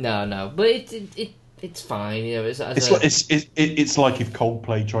 No, but it's fine. You know, It's like if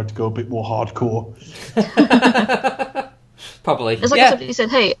Coldplay tried to go a bit more hardcore. probably. It's like yeah. if somebody said,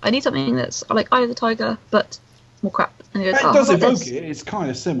 hey, I need something that's like Eye of the Tiger, but more crap. And he goes, It oh, does how about evoke this? it. It's kind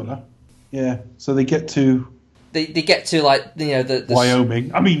of similar. Yeah. So they get to They get to like the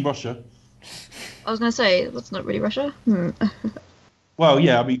Wyoming. I mean Russia. I was going to say, that's not really Russia. Well,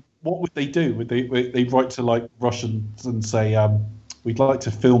 yeah. I mean, what would they do? Would they write to like Russians and say, "We'd like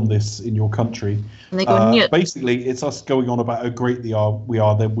to film this in your country"? And they go, "Nyet." Basically, it's us going on about how great we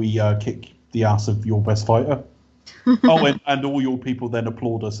are. Then we kick the ass of your best fighter. And all your people then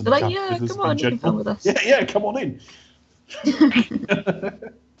applaud us and They're like, clap yeah, with us come on, in you can general. film with us. Yeah, come on in.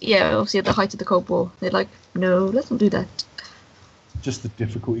 Yeah, obviously at the height of the Cold War, they're like, no, let's not do that. Just the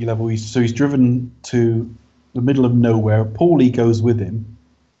difficulty level. He's driven to the middle of nowhere. Paulie goes with him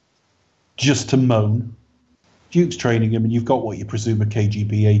just to moan. Duke's training him, and you've got what you presume are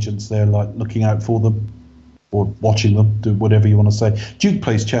KGB agents there, like looking out for them. or watching them, do whatever you want to say. Duke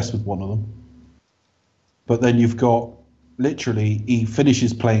plays chess with one of them. But then you've got, literally, he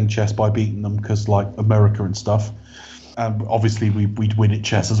finishes playing chess by beating them because, like, America and stuff. Obviously, we'd win at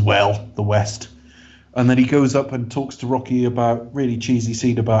chess as well, the West. And then he goes up and talks to Rocky about really cheesy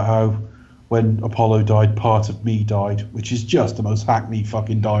scene about how when Apollo died, part of me died, which is just the most hackneyed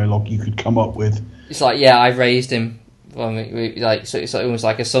fucking dialogue you could come up with. It's like, yeah, I raised him, like, so it's almost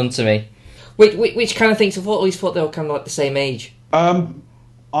like a son to me. Which kind of things, I've always thought they were kind of like the same age.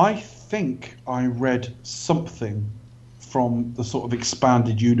 I think I read something from the sort of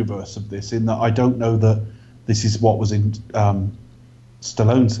expanded universe of this, in that I don't know that this is what was in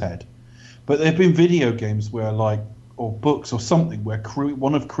Stallone's head. But there have been video games where, like, or books or something, where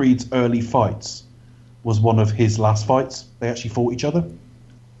one of Creed's early fights was one of his last fights. They actually fought each other.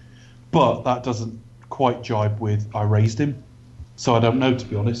 But that doesn't quite jibe with I raised him. So I don't know, to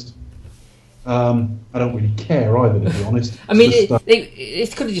be honest. I don't really care either, to be honest. I mean,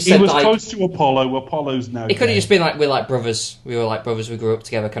 it could have just said, he was like, close to Apollo. Apollo's now it could have dead. just been like, we're like brothers. We were like brothers. We grew up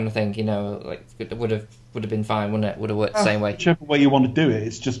together, kind of thing. You know, like, it would have been fine, wouldn't it? Would have worked the same way. Whichever way you want to do it,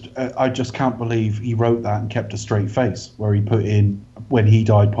 it's just I just can't believe he wrote that and kept a straight face, where he put in when he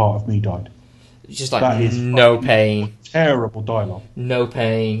died, part of me died. It's just like, That is no pain, terrible dialogue. no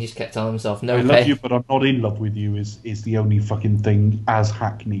pain. He just kept telling himself, no I pain. love you, but I'm not in love with you is the only fucking thing as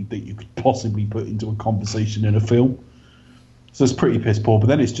hackneyed that you could possibly put into a conversation in a film. So it's pretty piss poor, but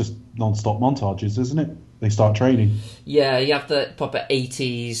then it's just non-stop montages, isn't it? They start training. Yeah, you have the proper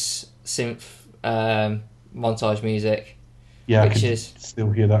 80s synth montage music. Yeah, Which I can is-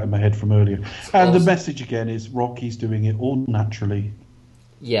 still hear that in my head from earlier. And the awesome. message again is Rocky's doing it all naturally.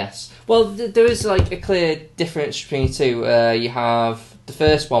 Yes. Well, there is like a clear difference between the two. You have the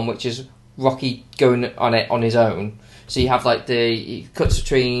first one, which is Rocky going on it on his own. So you have like he cuts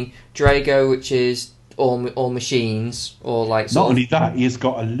between Drago, which is all machines, or like Not only that, he has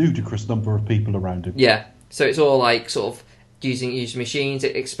got a ludicrous number of people around him. yeah. So it's all like sort of using machines,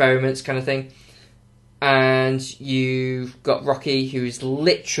 experiments, kind of thing. And you've got Rocky, who's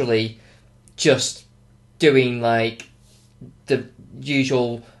literally just doing like the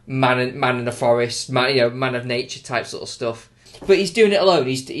usual man in the forest, man of nature type sort of stuff. But he's doing it alone.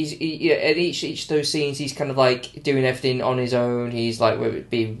 He's at each of those scenes, he's kind of like doing everything on his own. He's like, whether it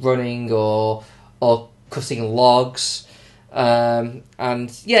be running or cutting logs. And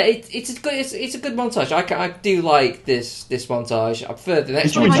yeah, it's a good montage. I do like this montage. I prefer the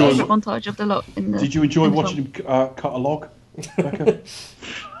next Did you one. my enjoy favourite montage of the lot. Did you enjoy in the watching film. him cut a log, Becca?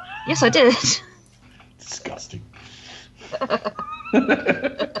 Yes, I did. Disgusting.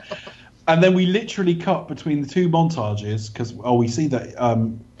 And then we literally cut between the two montages because we see that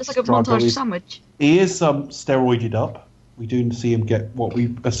It's like a Drago montage is- sandwich. he is steroided up. We do see him get what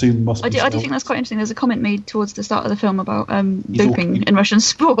we assume must I be. do think steroids. that's quite interesting. There's a comment made towards the start of the film about He's doping all- in Russian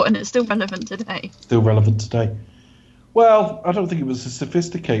sport, and it's still relevant today. Still relevant today. Well, I don't think it was as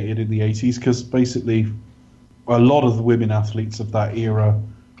sophisticated in the 80s because basically a lot of the women athletes of that era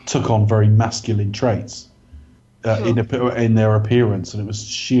took on very masculine traits in their appearance, and it was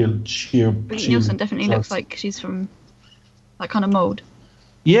sheer. Brigitte Nielsen definitely looks like she's from that kind of mould.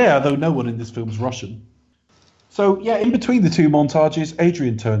 Yeah, though no one in this film's Russian. So, yeah, in between the two montages,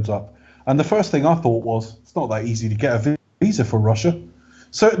 Adrian turns up. And the first thing I thought was, it's not that easy to get a visa for Russia.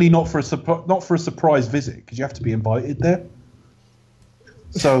 Certainly not for a surprise visit, because you have to be invited there.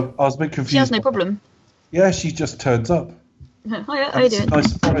 So, I was a bit confused. She has no problem. Yeah, she just turns up. Hiya, how you It's a doing?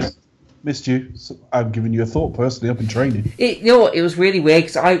 nice surprise. Missed you. So I'm giving you a thought, personally. I've been training. You know what? It was really weird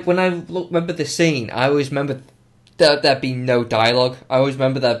because when I remember this scene, I always remember there being no dialogue. I always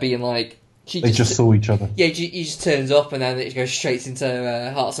remember there being like They just saw each other. Yeah, he just turns up and then it goes straight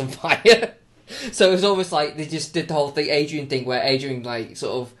into Hearts on Fire. So it was almost like they just did the whole thing, Adrian thing, where Adrian like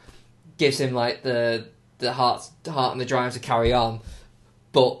sort of gives him like the heart and the drive to carry on.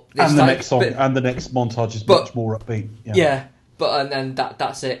 But And the like, next song, but- and the next montage is but- much more upbeat. yeah, but and then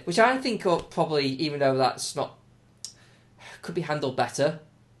that's it. Which I think probably, even though that's not, could be handled better.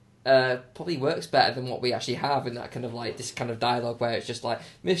 Probably works better than what we actually have in that kind of like this kind of dialogue where it's just like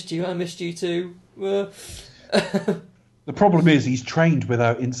missed you, I missed you too. The problem is he's trained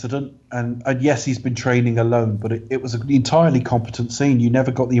without incident, and yes, he's been training alone, but it was an entirely competent scene. You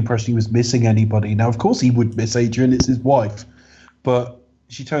never got the impression he was missing anybody. Now, of course, he would miss Adrian; it's his wife, but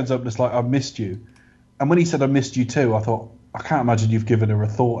she turns up and it's like, "I missed you," and when he said, "I missed you too," I thought, I can't imagine you've given her a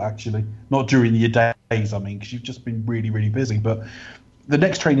thought. Actually, not during your days, I mean, because you've just been really, really busy. But the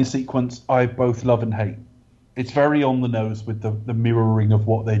next training sequence, I both love and hate. It's very on the nose with the mirroring of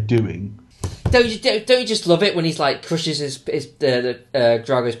what they're doing. Don't you just love it when he's like crushes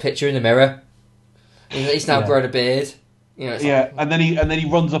Drago's picture in the mirror? He's now Yeah. grown a beard. You know, it's Yeah, and then he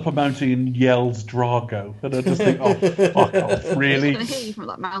runs up a mountain and yells Drago, and I just think, oh fuck off, He's really? going to hit you from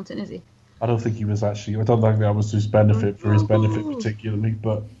that mountain, is he? I don't think he was actually. I don't think that was his benefit for his benefit particularly,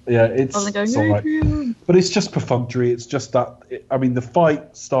 but yeah, it's Other than it's going, all right. But it's just perfunctory. It's just that. I mean, the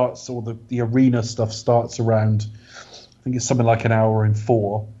fight starts, or the arena stuff starts around. I think it's something like an hour and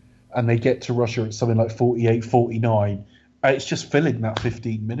 4, and they get to Russia at something like 48, 49. It's just filling that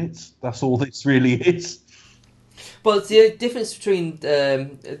 15 minutes. That's all this really is. But the difference between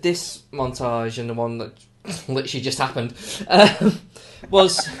this montage and the one that literally just happened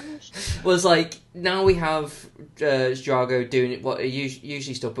was like, now we have Drago doing what he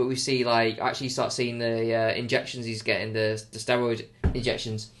usually stuff, but we see like actually start seeing the injections he's getting, the steroid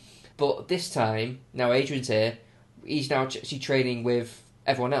injections. But this time, now Adrian's here, he's now actually training with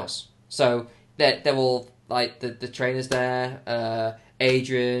everyone else. So they're all like the trainers there,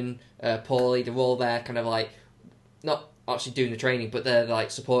 Adrian, Paulie, they're all there, kind of like not actually doing the training, but they're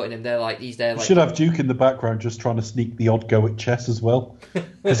like supporting him. They're like he's there. Like, Should have Duke in the background just trying to sneak the odd go at chess as well.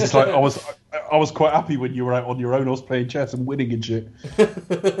 Because it's like I was quite happy when you were out on your own. I was playing chess and winning and shit.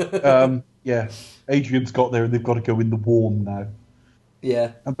 Yeah, Adrian's got there and they've got to go in the warm now.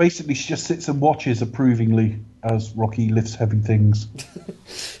 Yeah. And basically she just sits and watches approvingly as Rocky lifts heavy things.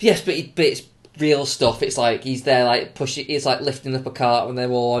 Yes, but it's real stuff. It's like he's there, like pushing. He's like lifting up a cart when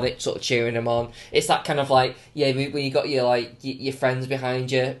they're all on it, sort of cheering him on. It's that kind of like, yeah, when you got your like your friends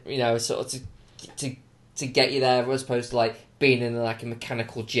behind you, you know, sort of to get you there, as opposed to like being in like a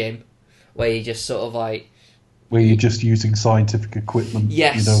mechanical gym where you just sort of like Where you're just using scientific equipment,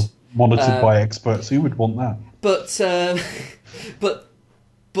 Yes. you know, monitored by experts. Who would want that? But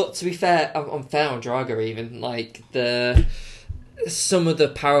to be fair, I'm fair on Drago. Even like some of the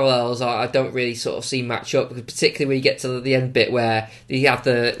parallels I don't really sort of see match up, particularly when you get to the end bit where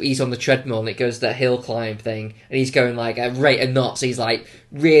he's on the treadmill and it goes that hill climb thing, and he's going like at a rate of knots. He's like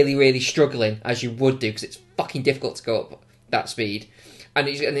really struggling, as you would do, because it's fucking difficult to go up that speed, and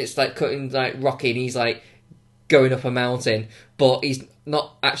it's like cutting like Rocky, and he's like going up a mountain, but he's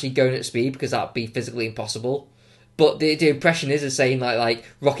not actually going at speed because that'd be physically impossible. But the impression is saying like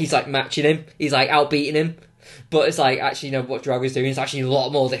Rocky's like matching him, he's like outbeating him. But it's like, actually, you know, what Drago's doing is actually a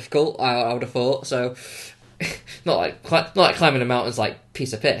lot more difficult, I would have thought. So, not like climbing a mountain's like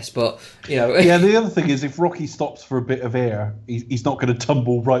piece of piss, but, you know. Yeah, the other thing is if Rocky stops for a bit of air, he's not going to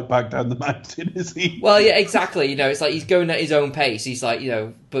tumble right back down the mountain, is he? Well, yeah, exactly. You know, it's like he's going at his own pace. He's like, you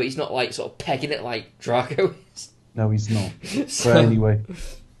know, but he's not like sort of pegging it like Drago is. No, he's not. So- But anyway.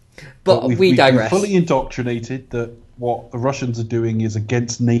 But we we've been digress. fully indoctrinated that what the Russians are doing is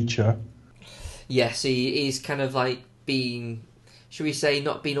against nature. Yes, he's kind of like being, should we say,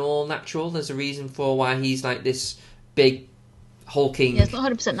 not being all natural. There's a reason for why he's like this big, hulking, Yeah, it's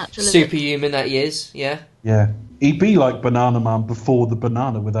not 100% natural, is it? superhuman that he is. Yeah. Yeah. He'd be like Banana Man before the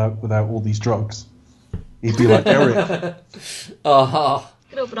banana without all these drugs. He'd be like Eric. Oh,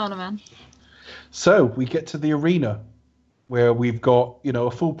 Good old banana man. So we get to the arena where we've got, you know,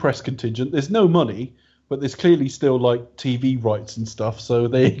 a full press contingent. There's no money, but there's clearly still like TV rights and stuff. So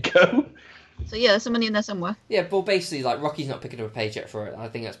there you go. So yeah, there's some money in there somewhere. yeah. Well, basically, like Rocky's not picking up a paycheck for it. I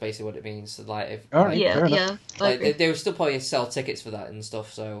think that's basically what it means. So, like, if All right. Yeah, fair enough. yeah. I like, agree. they would still probably sell tickets for that and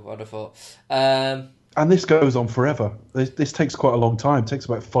stuff. So I'd have thought. And this goes on forever. This takes quite a long time. It takes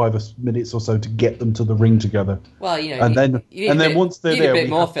about 5 minutes or so to get them to the ring together. Well, you know, And then you need a bit- once they're you need a there, bit we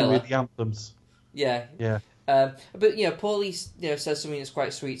more have to filler. hear the anthems. Yeah. Yeah. But you know, Paulie, you know, says something that's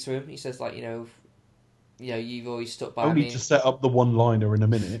quite sweet to him. He says like, you know, you've always stuck by Only me. to set up the one-liner in a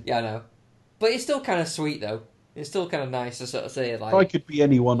minute. Yeah, I know. But it's still kind of sweet though. It's still kind of nice to sort of say If I like, could be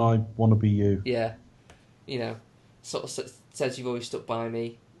anyone, I want to be you. yeah, you know, sort of says you've always stuck by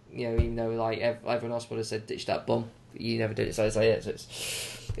me. You know, even though like everyone else would have said ditch that bum, but you never did it. So it's like, yeah, so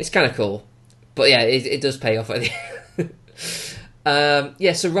it's kind of cool. But yeah, it does pay off at the end.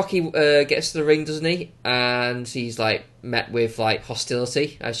 Yeah, so Rocky gets to the ring, doesn't he? And he's like met with like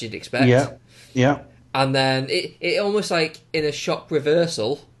hostility, as you'd expect. Yeah. Yeah. And then it almost like in a shock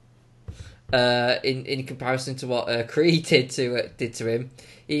reversal, in comparison to what Creed did to him.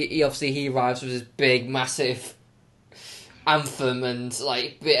 He obviously arrives with his big massive anthem and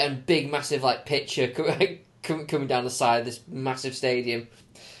like big massive like picture coming down the side of this massive stadium.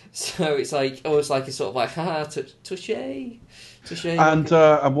 So it's like almost like a sort of like touche. And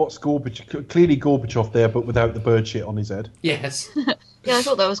what's Gorbachev? Clearly Gorbachev there, but without the bird shit on his head. Yes. Yeah, I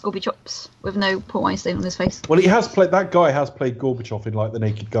thought that was Gorby Chops with no Paul Weinstein on his face. Well, that guy has played Gorbachev in like The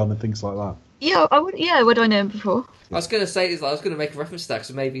Naked Gun and things like that. Yeah, I would. Yeah, where do I know him before? I was going to say I was going to make a reference to that,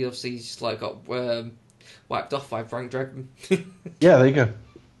 so maybe obviously he's just like got wiped off by Frank Drebin. Yeah, there you go.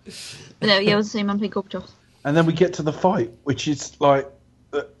 But no, yeah, it was the same man playing Gorbachev. And then we get to the fight, which is like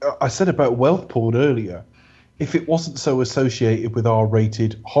I said about wealth porn earlier. If it wasn't so associated with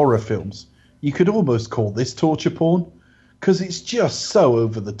R-rated horror films, you could almost call this torture porn, because it's just so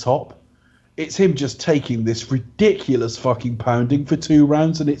over the top. It's him just taking this ridiculous fucking pounding for 2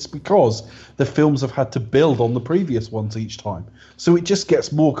 rounds, and it's because the films have had to build on the previous ones each time. So it just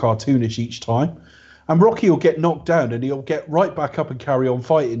gets more cartoonish each time. And Rocky will get knocked down, and he'll get right back up and carry on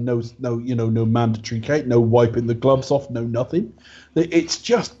fighting. No mandatory cake, no wiping the gloves off, no nothing. It's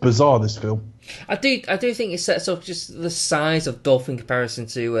just bizarre, this film. I do think it sets up just the size of Dolph in comparison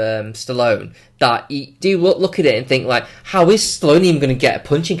to Stallone. That you do look at it and think like, how is Stallone even going to get a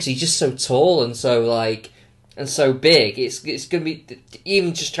punching? Because he's just so tall and so big. It's going to be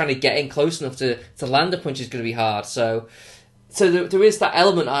even just trying to get in close enough to land a punch is going to be hard. So there is that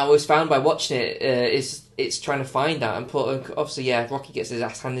element I always found by watching it. It's trying to find that and obviously Rocky gets his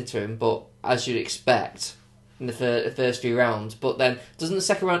ass handed to him, but as you'd expect in the first few rounds. But then doesn't the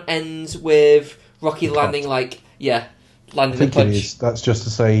second round end with Rocky landing landing I the think punch? it is. That's just to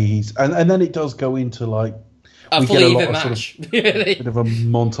say he's and then it does go into like A fully even match. Bit of a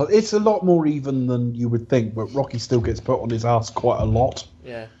montage. It's a lot more even than you would think, but Rocky still gets put on his ass quite a lot.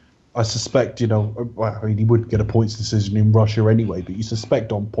 Yeah. I suspect, he would get a points decision in Russia anyway, but you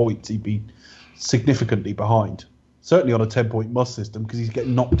suspect on points he'd be significantly behind. Certainly on a 10-point must system, because he's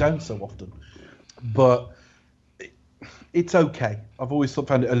getting knocked down so often. But it's okay. I've always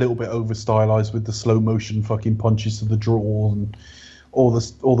found it a little bit over-stylized with the slow-motion fucking punches to the draw and all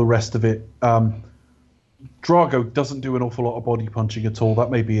the rest of it. Drago doesn't do an awful lot of body punching at all.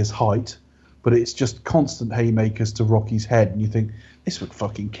 That may be his height, but it's just constant haymakers to Rocky's head, and you think, this would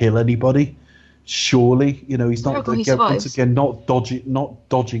fucking kill anybody. Surely, he's not once again not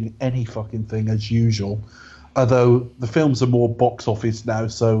dodging any fucking thing as usual. Although the films are more box office now,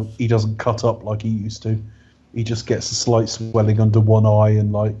 so he doesn't cut up like he used to. He just gets a slight swelling under one eye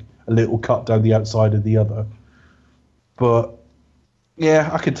and like a little cut down the outside of the other. But yeah,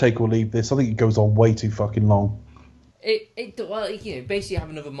 I can take or leave this. I think it goes on way too fucking long. Basically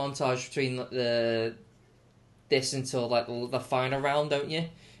have another montage between this until like the final round, don't you?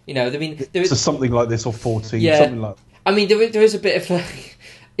 So something like this or 14, yeah. Something like that. I mean, there is a bit of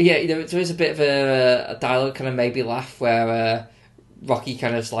there is a bit of a dialogue kind of made me laugh where Rocky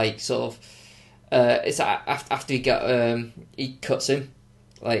kind of like sort of it's after he cuts him,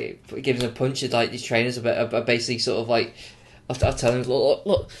 like gives him a punch. Like these trainers are basically sort of like I'll tell him,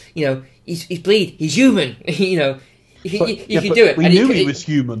 look, he's bleed, he's human, you can do it. We knew he was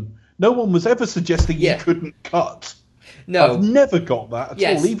human. No one was ever suggesting he couldn't cut. No, I've never got that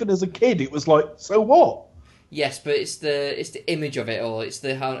at all. Even as a kid, it was like, so what? Yes, but it's the image of it all. It's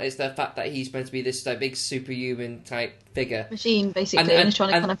the fact that he's meant to be this like, big superhuman type figure, machine basically, and he's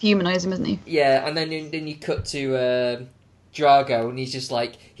trying to kind of humanize him, isn't he? Yeah, and then you cut to Drago, and he's just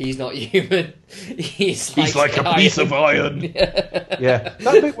like, he's not human. He's like a piece of iron. Yeah,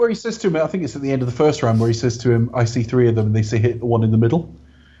 that bit where he says to him, I think it's at the end of the first round, where he says to him, "I see 3 of them," and they say hit the one in the middle.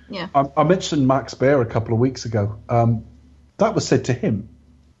 Yeah, I mentioned Max Baer a couple of weeks ago. That was said to him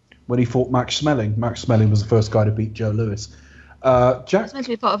when he fought Max Schmeling. Max Schmeling was the first guy to beat Joe Louis. It's meant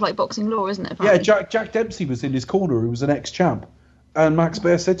to be part of like boxing law, isn't it? Yeah, Apparently? Jack Dempsey was in his corner, who was an ex-champ. And Max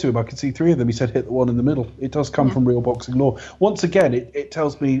Baer said to him, I could see 3 of them. He said, hit the one in the middle. It does come from real boxing law. Once again, it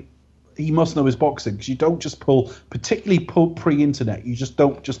tells me he must know his boxing, because you don't just particularly pre-internet, you just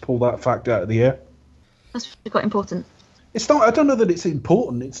don't just pull that fact out of the air. That's quite important. It's not. I don't know that it's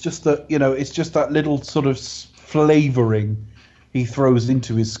important. It's just that it's just that little sort of flavouring he throws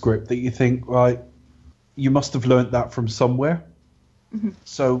into his script that you think, right, you must have learnt that from somewhere. Mm-hmm.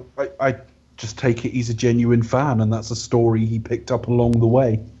 So I just take it he's a genuine fan, and that's a story he picked up along the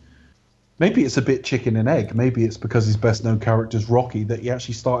way. Maybe it's a bit chicken and egg. Maybe it's because his best known character is Rocky that he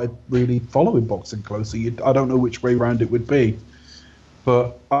actually started really following boxing closely. I don't know which way round it would be.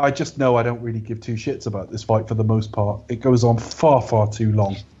 But I just know I don't really give 2 shits about this fight for the most part. It goes on far, far too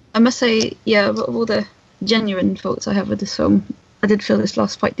long. I must say, of all the genuine faults I have with this film, I did feel this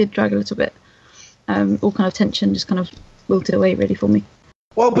last fight did drag a little bit. All kind of tension just kind of wilted away really for me.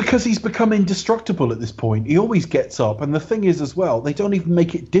 Well, because he's become indestructible at this point. He always gets up, and the thing is as well, they don't even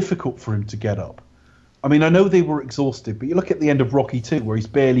make it difficult for him to get up. I mean, I know they were exhausted, but you look at the end of Rocky 2, where he's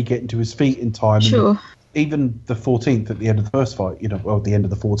barely getting to his feet in time. Sure. Even the 14th at the end of the first fight, at the end of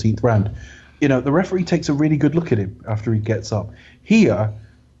the 14th round, the referee takes a really good look at him after he gets up. Here,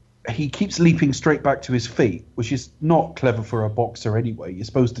 he keeps leaping straight back to his feet, which is not clever for a boxer anyway. You're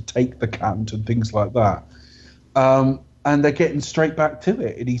supposed to take the count and things like that. And they're getting straight back to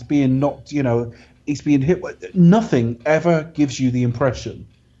it, and he's being knocked, he's being hit. Nothing ever gives you the impression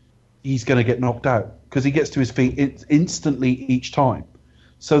he's going to get knocked out because he gets to his feet instantly each time.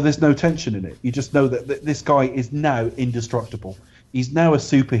 So there's no tension in it. You just know that this guy is now indestructible. He's now a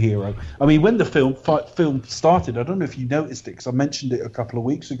superhero. I mean, when the film started, I don't know if you noticed it because I mentioned it a couple of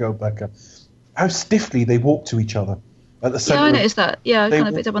weeks ago, Becca, how stiffly they walked to each other at the centre. Yeah, I noticed that. Yeah, I kind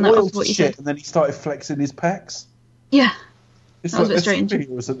of picked up on that after what you said. And then he started flexing his pecs. Yeah, it's that was a bit strange.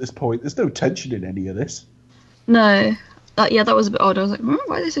 Superheroes at this point. There's no tension in any of this. No, that was a bit odd. I was like,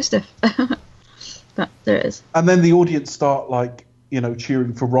 why are they so stiff? But there it is. And then the audience start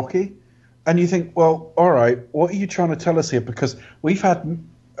cheering for Rocky. And you think, well, all right, what are you trying to tell us here? Because we've had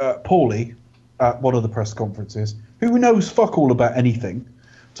Paulie at one of the press conferences, who knows fuck all about anything,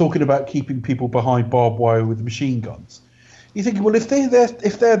 talking about keeping people behind barbed wire with machine guns. You think, well, if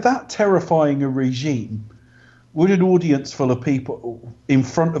they're that terrifying a regime, would an audience full of people in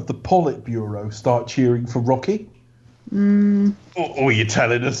front of the Politburo start cheering for Rocky? Or you're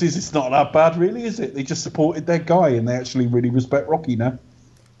telling us it's not that bad, really, is it? They just supported their guy and they actually really respect Rocky now.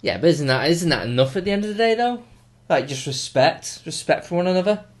 Yeah, but isn't that enough at the end of the day, though? Like, just respect for one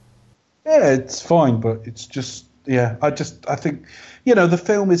another. Yeah, it's fine, but it's just I think the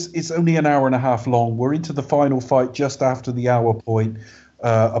film is only an hour and a half long. We're into the final fight just after the hour point.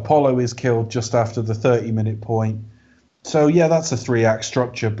 Apollo is killed just after the 30-minute point. So yeah, that's a 3-act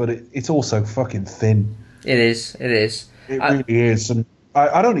structure, but it's also fucking thin. It is. It really is, and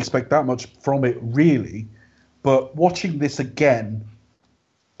I don't expect that much from it, really. But watching this again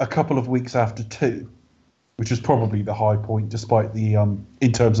a couple of weeks after 2, which was probably the high point, despite the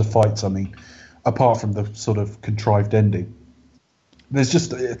in terms of fights, I mean, apart from the sort of contrived ending. There's just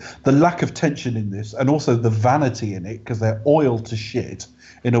the lack of tension in this, and also the vanity in it, because they're oiled to shit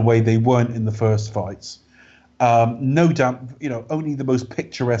in a way they weren't in the first fights. Only the most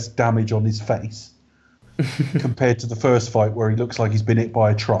picturesque damage on his face compared to the first fight where he looks like he's been hit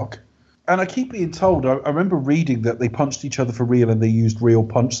by a truck. And I keep being told, I remember reading that they punched each other for real and they used real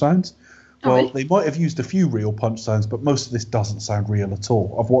punch sounds. Well, really? They might have used a few real punch sounds, but most of this doesn't sound real at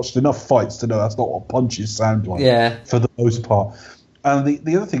all. I've watched enough fights to know that's not what punches sound like for the most part. And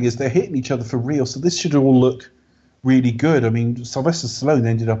the other thing is they're hitting each other for real, so this should all look really good. I mean, Sylvester Stallone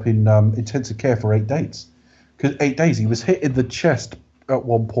ended up in intensive care for 8 days. 'Cause 8 days, he was hit in the chest at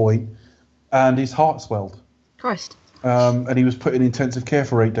one point and his heart swelled. Christ. And he was put in intensive care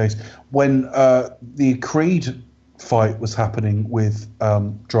for 8 days. When the Creed fight was happening with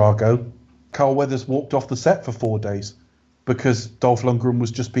Drago, Carl Weathers walked off the set for 4 days because Dolph Lundgren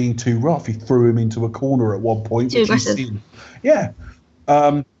was just being too rough. He threw him into a corner at one point. Too aggressive. Yeah.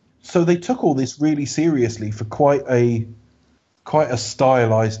 So they took all this really seriously for quite a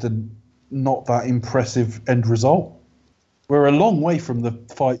stylized and not that impressive end result. We're a long way from the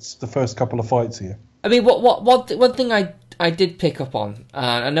first couple of fights here. I mean, one thing I did pick up on,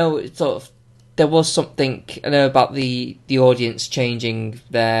 and I know it's sort of there was something I know about the audience changing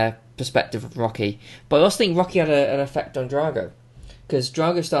their perspective of Rocky, but I also think Rocky had an effect on Drago, because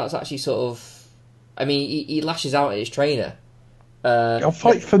Drago starts actually sort of, I mean, he lashes out at his trainer. I'll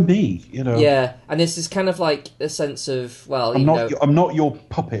fight for me, Yeah, and this is kind of like a sense of, well, I'm not your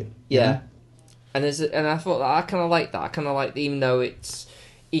puppet. Yeah, and I thought that I kind of like that. I kind of like, even though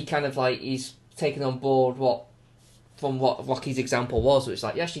he kind of like he's taken on board what Rocky's example was, which is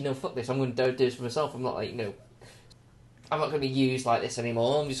like, actually, no, fuck this, I'm going to do this for myself. I'm not like, I'm not going to be used like this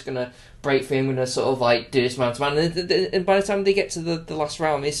anymore. I'm just going to break free. I'm going to sort of like do this man to man. And by the time they get to the last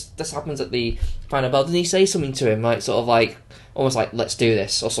round, this happens at the final bell. Didn't he say something to him, like sort of like almost like, let's do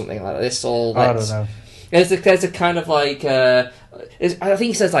this or something like this? Or I don't know. There's a kind of like I think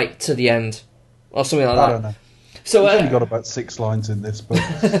he says like to the end or something like that. I don't know. So he's only got about 6 lines in this,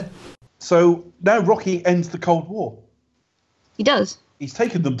 but so now Rocky ends the Cold War. He does. He's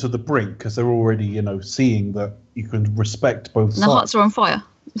taken them to the brink because they're already, seeing that you can respect both And sides. the hearts are on fire.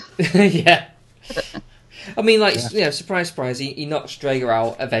 Yeah. I mean, like, surprise, surprise, he knocks Drago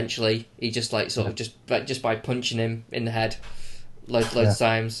out eventually. He just, like, sort of just by punching him in the head loads of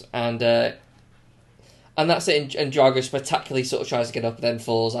times. And that's it. And Drago spectacularly sort of tries to get up and then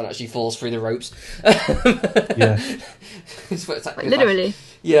falls and actually falls through the ropes. Yeah. Literally.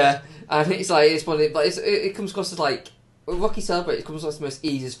 Yeah. And it's like, it's funny, but it comes across as like, Rocky Celebrate, it comes across as the most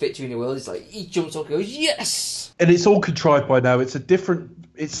easiest victory in the world. It's like, he jumps up and goes, yes! And it's all contrived by now. It's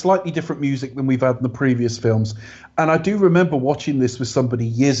slightly different music than we've had in the previous films. And I do remember watching this with somebody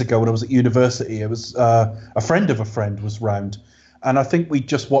years ago when I was at university. It was a friend of a friend was round. And I think we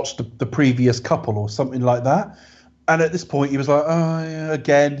just watched the previous couple or something like that. And at this point, he was like, oh, yeah,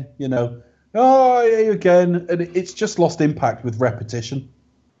 again, oh, yeah, again. And it's just lost impact with repetition.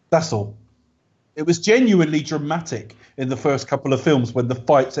 That's all. It was genuinely dramatic in the first couple of films when the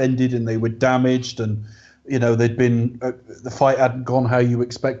fights ended and they were damaged and, you know, they'd been the fight hadn't gone how you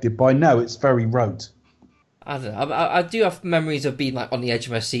expected. By now, it's very rote. I don't know. I do have memories of being like on the edge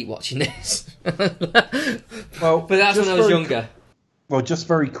of my seat watching this. Well, but that's when I was younger. Well, just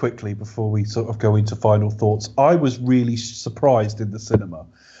very quickly before we sort of go into final thoughts, I was really surprised in the cinema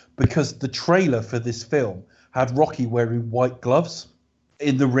because the trailer for this film had Rocky wearing white gloves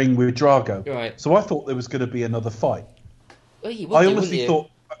in the ring with Drago. Right. So I thought there was going to be another fight. Well, you would I do, honestly wouldn't you?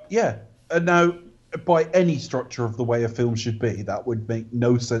 thought, yeah. And now, by any structure of the way a film should be, that would make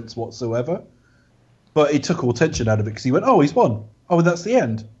no sense whatsoever. But it took all tension out of it because he went, oh, he's won. Oh, that's the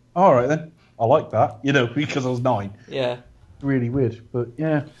end. All right, then. I like that, you know, because I was 9. Yeah. Really weird, but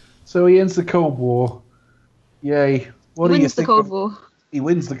yeah. So he ends the Cold War. Yay. What do you Wins the think Cold of- War. He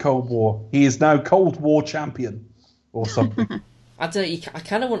wins the Cold War. He is now Cold War champion or something. I don't know, I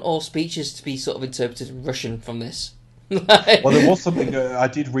kind of want all speeches to be sort of interpreted in Russian from this. Well, there was something I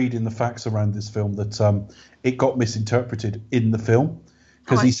did read in the facts around this film that it got misinterpreted in the film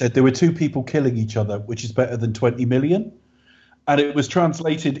because he said there were 2 people killing each other, which is better than 20 million. And it was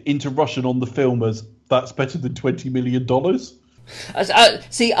translated into Russian on the film as that's better than $20 million. I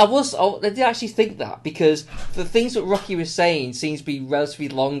did actually think that because the things that Rocky was saying seems to be relatively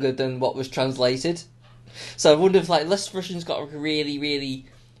longer than what was translated. So I wonder if, like, unless Russian's got a really, really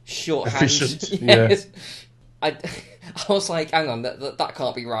short Efficient, hand. yeah. Yes. I was like, hang on, that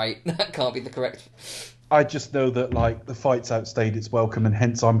can't be right. That can't be the correct. I just know that like the fight's outstayed its welcome, and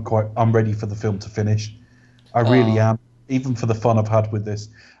hence I'm ready for the film to finish. I really am, even for the fun I've had with this.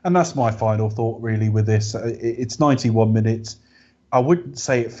 And that's my final thought, really, with this. It's 91 minutes. I wouldn't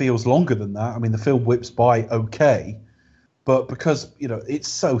say it feels longer than that. I mean, the film whips by okay, but because, you know, it's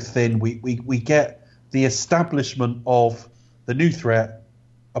so thin, we get the establishment of the new threat,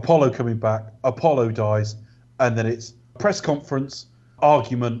 Apollo coming back, Apollo dies, and then it's press conference,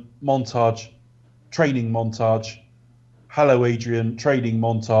 argument, montage, training montage, hello Adrian, training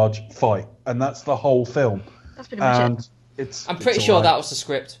montage, fight. And that's the whole film. That's pretty much it. I'm pretty it's sure all right. that was the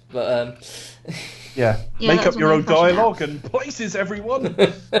script, but Yeah, Yeah, make that up was your my own impression, yeah. dialogue and places, everyone.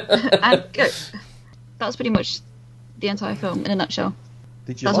 And go. That's pretty much the entire film in a nutshell.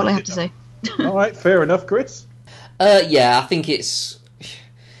 Did you That's like all I it, have to say. All right, fair enough, Chris. yeah, I think it's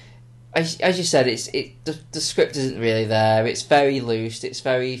as you said, the script isn't really there. It's very loose. It's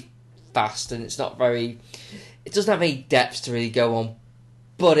very fast, and it's not very. It doesn't have any depth to really go on,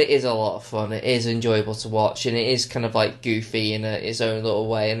 but it is a lot of fun. It is enjoyable to watch, and it is kind of like goofy in its own little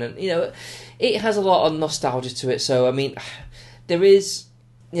way, and you know, it has a lot of nostalgia to it. So I mean, there is.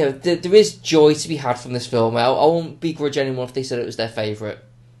 You know, there is joy to be had from this film. I won't begrudge anyone if they said it was their favourite,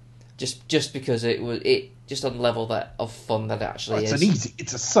 just because it was just on the level of fun that it actually is.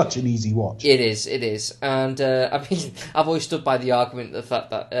 It's such an easy watch. It is, and I mean, I've always stood by the argument, the fact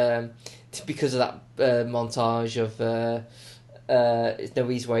that because of that montage of No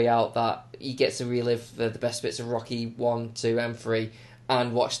Easy Way Out, that he gets to relive the best bits of Rocky 1, 2, and 3,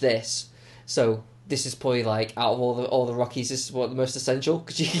 and watch this. So. This is probably like out of all the Rockies, this is what the most essential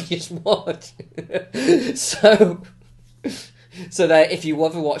because you can just watch. so that if you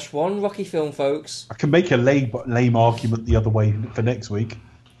ever watch one Rocky film, folks, I can make a lame argument the other way for next week,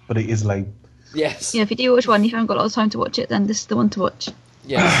 but it is lame. yes, Yeah, if you do watch one, if you haven't got a lot of time to watch it, then this is the one to watch.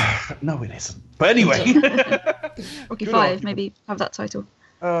 yes, No, it isn't. But anyway, Rocky Good 5, argument. maybe have that title.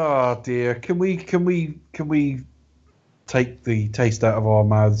 oh dear, can we take the taste out of our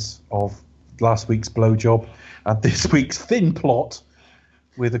mouths of last week's blowjob and this week's thin plot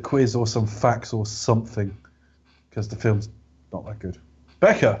with a quiz or some facts or something, because the film's not that good.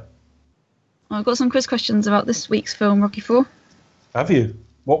 Becca, I've got some quiz questions about this week's film, Rocky 4. have you?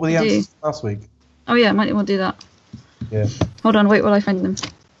 What were the I do. answers last week? Oh yeah, might want to do that. Yeah. Hold on, wait while I find them.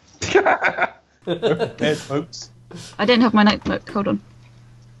 Prepared, folks. I don't have my notebook, hold on.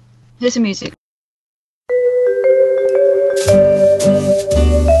 Here's some music.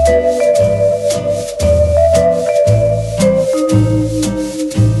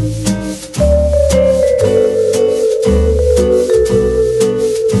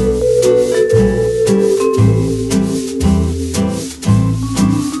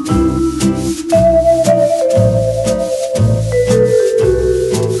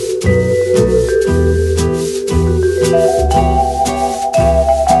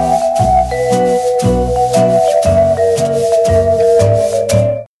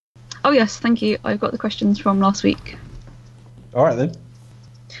 Oh yes, thank you. I've got the questions from last week. All right then.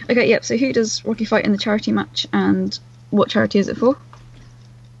 Okay, yep, so who does Rocky fight in the charity match and what charity is it for?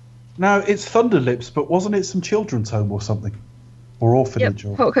 Now it's Thunderlips, but wasn't it some children's home or something? Or orphanage?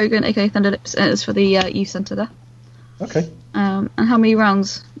 Yep, Or... Hulk Hogan, aka Thunder Lips, is for the youth centre there. Okay. And how many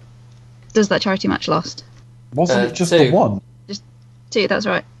rounds does that charity match last? Wasn't it just 2. the one? 2, that's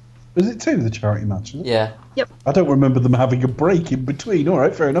right. Was it 2, the charity match? Yeah. I don't remember them having a break in between. All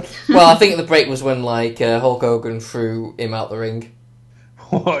right, fair enough. Well, I think the break was when Hulk Hogan threw him out the ring.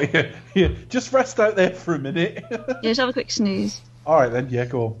 Oh, yeah. Just rest out there for a minute. Yeah, just have a quick snooze. All right, then. Yeah,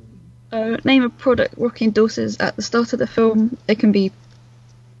 go on. Name a product Rocky endorses at the start of the film. It can be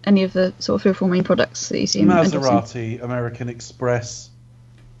any of the sort of 3 or 4 main products that you see him endorsing. Maserati, American Express.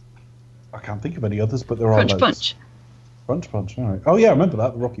 I can't think of any others, but there are Crunch loads. Punch. Crunch Punch, all right. Oh, yeah, I remember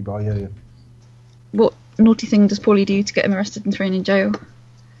that. The Rocky Bar, yeah. What naughty thing does Paulie do to get him arrested and thrown in jail?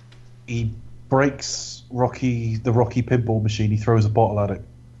 He breaks the Rocky pinball machine. He throws a bottle at it.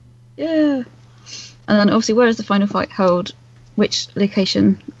 Yeah. And then obviously, where is the final fight held? Which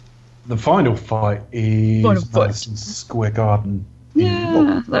location? The final fight is Madison Square Garden.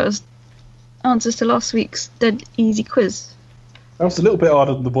 Yeah, that was answers to last week's dead easy quiz. That was a little bit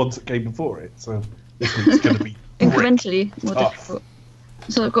harder than the ones that came before it, so this week's going to be Incrementally more tough. difficult.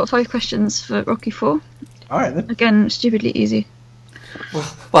 So I've got 5 questions for Rocky 4. All right, then. Again, stupidly easy.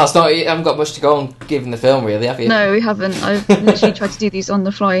 Well, it's not. You haven't got much to go on given the film, really, have you? No, we haven't. I've literally tried to do these on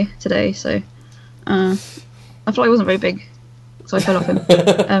the fly today, so my fly wasn't very big, so I fell off him.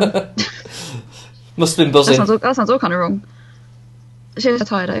 Must have been buzzing. That sounds all kind of wrong. It shows how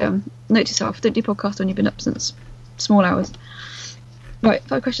tired I am. Note to self: don't do podcast when you've been up since small hours. Right,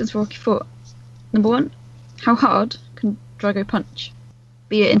 5 questions for Rocky 4. Number 1: how hard can Drago punch?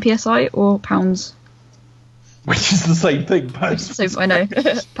 Be it in PSI or pounds? Which is the same thing, pounds. So I know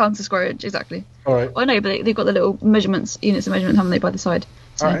pounds per square inch, exactly. All right. I know, but they've got the little measurements, units of measurement, haven't they, by the side?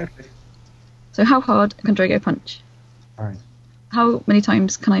 So, All right. Okay. so how hard can Drago punch? All right. How many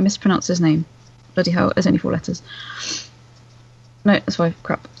times can I mispronounce his name? Bloody hell, there's only 4 letters. No, that's 5.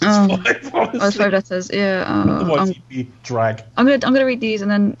 Crap. Five, Oh, that's 5 letters. Yeah. Otherwise, he'd be drag. I'm gonna read these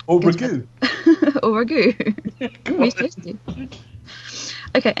and then. Or go to ragu. bed. Or ragu. Come What are you on. supposed to do?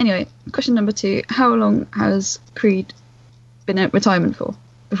 Okay. Anyway, question number 2: how long has Creed been at retirement for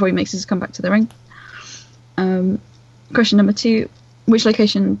before he makes his comeback to the ring? Question number 2: which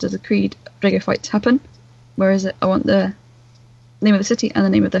location does the Creed Drago fight happen? Where is it? I want the name of the city and the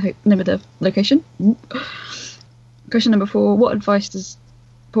name of the location. Question number 4: what advice does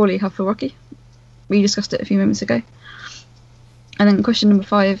Paulie have for Rocky? We discussed it a few moments ago. And then question number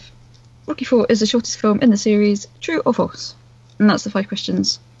 5: Rocky 4 is the shortest film in the series, true or false? And that's the 5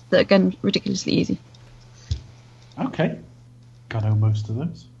 questions that are, again, ridiculously easy. Okay. I know most of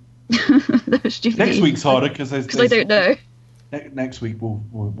those. They're stupidly Next easy. week's harder because I don't know. Next week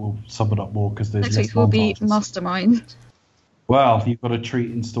we'll sum it up more because there's Next less week will be non-fighters. Mastermind. Well, you've got a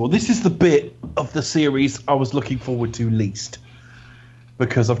treat in store. This is the bit of the series I was looking forward to least.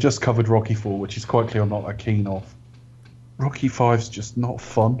 Because I've just covered Rocky 4, which is quite clear I'm not that keen of. Rocky 5's just not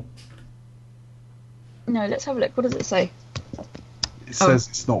fun. No, let's have a look. What does it say? It says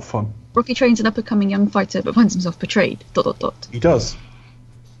it's not fun. Rocky trains an up-and-coming young fighter but finds himself betrayed. ... He does.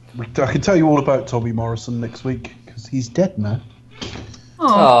 I can tell you all about Tommy Morrison next week, because he's dead now.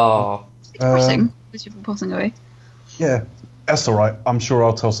 Oh, Oh. depressing. Those people passing away. Yeah, that's all right. I'm sure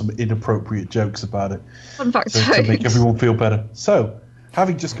I'll tell some inappropriate jokes about it Fun fact. to make everyone feel better. So,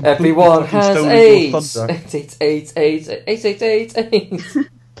 having just completely Everyone fucking has stolen AIDS. your thunder. 888888888.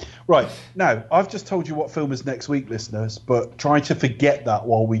 Right, now, I've just told you what film is next week, listeners, but try to forget that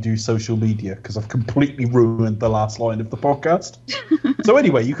while we do social media, because I've completely ruined the last line of the podcast. So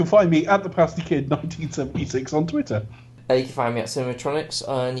anyway, you can find me at the Pasty Kid 1976 on Twitter. You can find me at Cinematronics,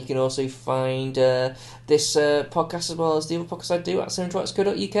 and you can also find this podcast as well as the other podcast I do at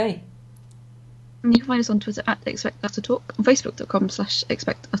cinematronics.co.uk. And you can find us on Twitter at Expect Us to Talk, on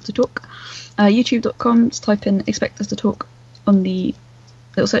Facebook.com/Expect Us to Talk, YouTube.com, just type in Expect Us to Talk on the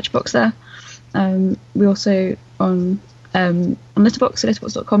little search box there. We also on Letterboxd,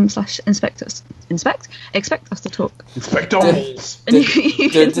 letterboxd.com/expect us to talk. Inspector Holes! And you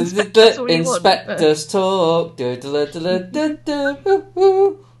can inspect us all you want, but Inspectors talk.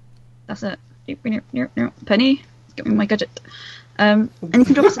 that's it. Penny, get me my gadget. And you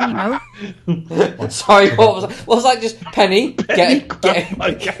can drop us an email. Sorry, what was that? Just Penny? Get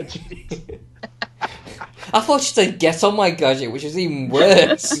my gadget. I thought you said get on my gadget, which is even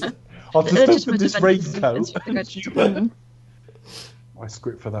worse. I've They're just just opened this motivated raincoat. inspect the gadgets upon them. My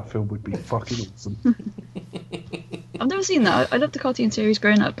script for that film would be fucking awesome. I've never seen that. I loved the cartoon series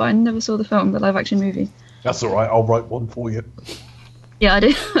growing up, but I never saw the film, the live action movie. That's alright, I'll write one for you. Yeah, I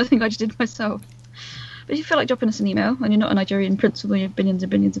did. I think I just did myself. But if you feel like dropping us an email and you're not a Nigerian prince with all your billions and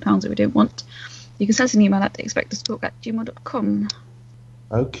billions of pounds that we don't want, You can send us an email at expectustalk@gmail.com.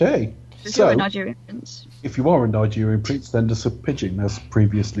 Okay. If So, you're a Nigerian prince. if you are a Nigerian prince, then just a pigeon, as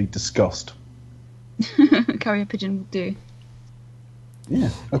previously discussed. Carrier pigeon will do. Yeah.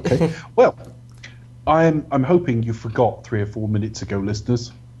 Okay. Well, I'm hoping you forgot 3 or 4 minutes ago,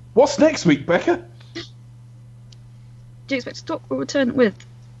 listeners. What's next week, Becca? Do you expect to talk? We'll return with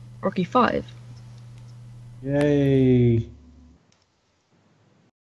Rocky 5. Yay.